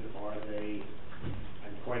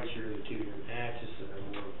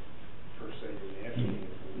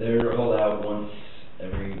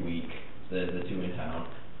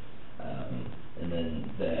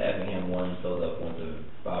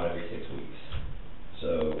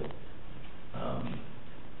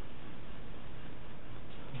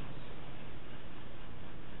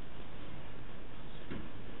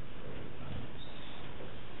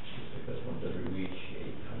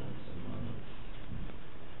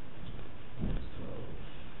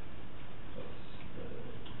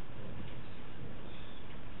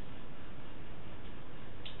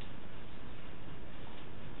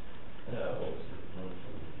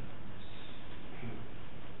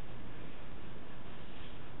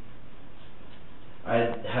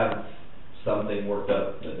I have something worked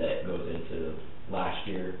up, but that goes into last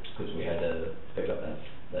year, because we had to pick up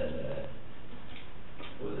that,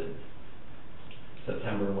 what was it,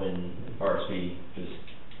 September, when RSP just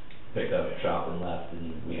picked up shop and left,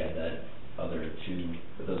 and we had that other 2,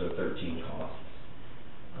 but those are 13 costs.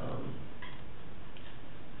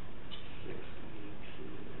 6 weeks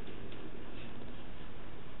is,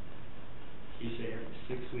 you say every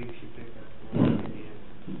 6 weeks you pick up one again,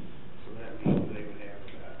 so that means they would have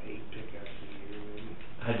about 8 pickups a year, maybe?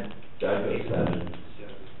 I'd go 7.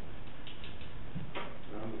 7.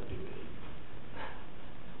 I'm gonna do 8.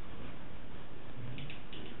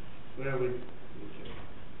 Well, okay.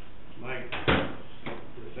 Mike,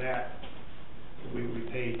 with that, we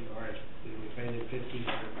paid, all right, we paid him $1,500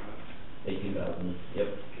 a month, 18,000, yep.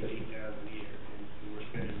 18,000 a year, and we're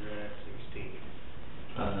spending right at 16.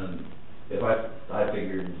 If I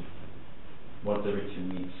figured once every 2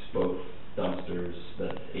 weeks, both dumpsters,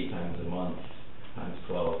 that's 8 times a month, times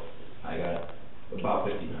 12, I got about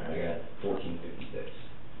 1,500, I got 1,456.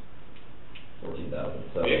 14,000,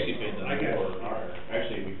 so. We actually paid them I got- more,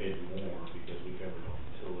 actually, we paid more because we covered all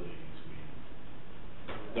utilities,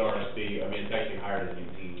 the RSP, I mean, it's actually higher than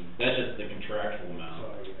 18, that's just the contractual amount.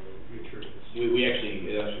 Sorry, you're true. It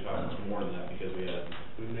actually cost us more than that because we had,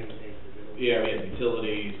 We maintain the building. yeah, we had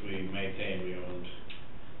utilities, we maintained, we owned.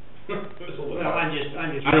 It was a little- Well, I'm just. I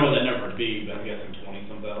don't know what that number would be, but I'm guessing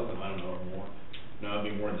 20-some thousand, I don't know, or more. No,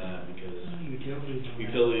 it'd be more than that because Utilities on that.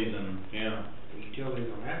 utilities and, yeah. Utilities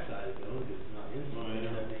on that side of the building is not insulated,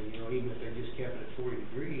 Oh, yeah. I mean, you know, even if they just kept it at 40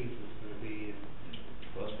 degrees, it's gonna be.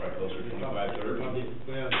 Well, that's probably closer to They 25, 30. Well, they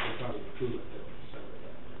probably cool it though, some of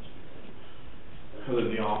that much. Other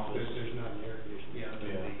than the office. There's not an air conditioning, yeah,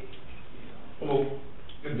 there'd Yeah. be, you know. Well,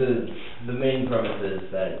 the main premise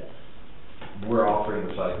is that we're offering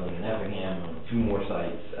recycling in Effingham on 2 more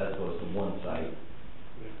sites as opposed to 1 site.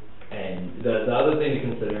 And the other thing to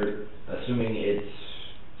consider, assuming it's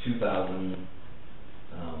 2,000,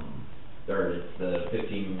 or it's the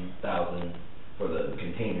 15,000 for the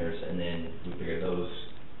containers, and then we figure those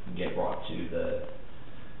get brought to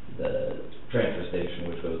the transfer station,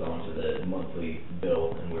 which goes on to the monthly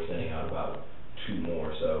bill, and we're sending out about 2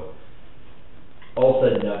 more, so all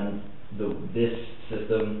said and done, this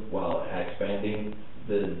system, while expanding,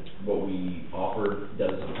 what we offer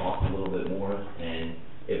does cost a little bit more, and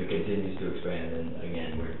if it continues to expand, then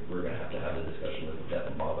again, we're gonna have to have a discussion with Jeff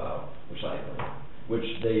and Bob about recycling, which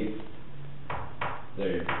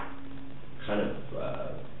they're kind of,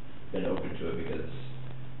 been open to it because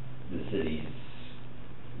the city's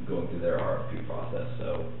going through their RFP process,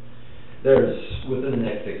 so within the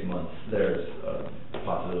next 6 months, there's a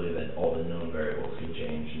possibility that all the known variables can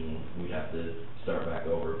change and we'd have to start back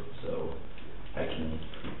over, so I can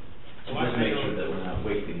Well, just I make know- sure that we're not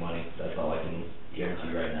wasting money, that's all I can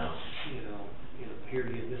guarantee right now. You know, here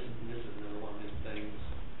again, this is another one of them things,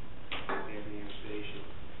 every station,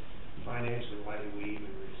 financially, why do we even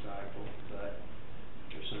recycle? But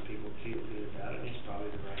there's some people feel good about it, and it's probably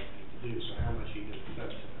the right thing to do, so how much are you gonna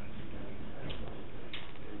subsidize? I mean, that's one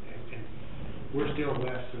thing. And we're still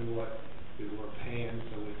less than what we were paying,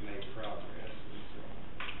 so we've made progress, and so,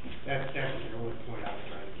 that's the only point I was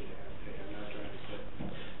trying to get at, okay, I'm not trying to put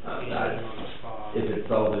anything on the spot. If it's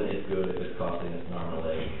solvent, it's good, if it's costing us an arm and a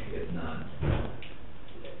leg, it's not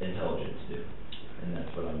intelligent to do, and that's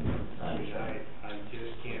what I understand. I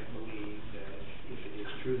just can't believe that if it is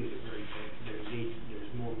truly the very thing, there's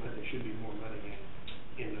more money, there should be more money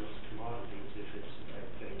in those commodities if it's the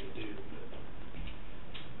right thing to do, but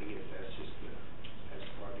I guess that's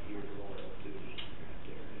part of your loyal duty right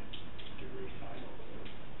there to recycle, so.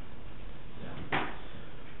 Yeah.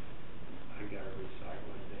 I gotta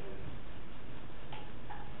recycle it then.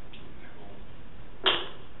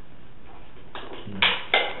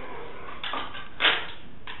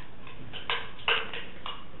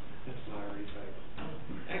 That's not a recycle.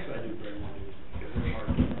 Actually, I do bring one in because they're hard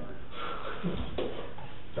to burn.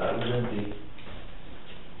 That was empty.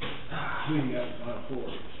 Who you got on for,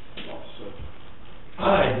 officer?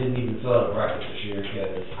 I didn't even fill out a bracket this year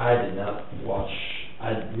because I did not watch,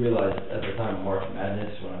 I realized at the time of March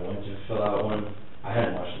Madness, when I went to fill out one, I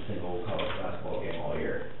hadn't watched a single college basketball game all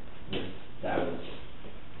year. That was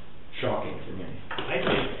shocking for me. I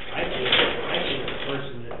think a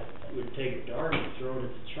person that would take a dart and throw it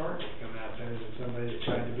at the chart would come out better than somebody that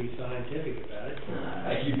tried to be scientific about it.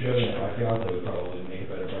 I keep joking that my fiance would probably make a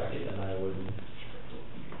better bracket than I would.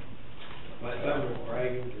 My son was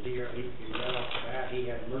bragging, because he right off the bat, he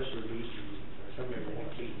had Mercer beaten, or somebody that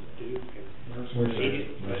had beaten Duke, and Mercer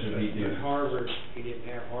beat Duke. but Harvard, he didn't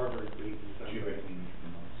have Harvard beaten Did you somebody. get everything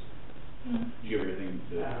from us? Did you get everything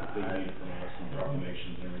that they need from us on proclamation?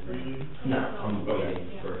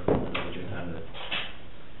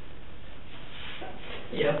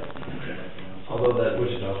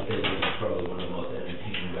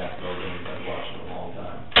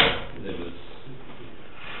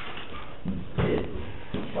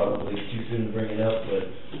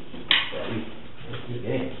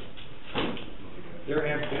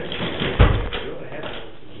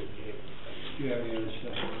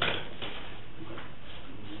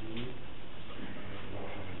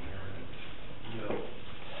 No.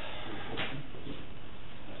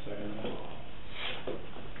 Second.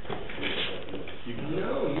 You can.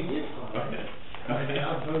 No, you did fine. Okay. Maybe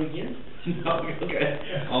I'll vote against it. No,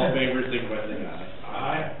 okay. All in favor, signify by saying aye.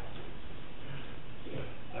 Aye.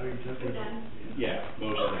 I mean, We're something. done. Yeah,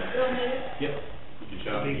 motion. Bill moved. Yep. You can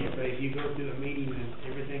shut I off think again. if you go through a meeting and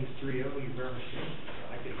everything's 3-0, you better say,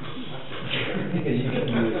 I can. You can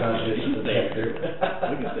use confidence to Stay. protect her.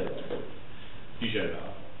 We can stay. You shut it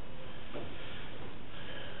off.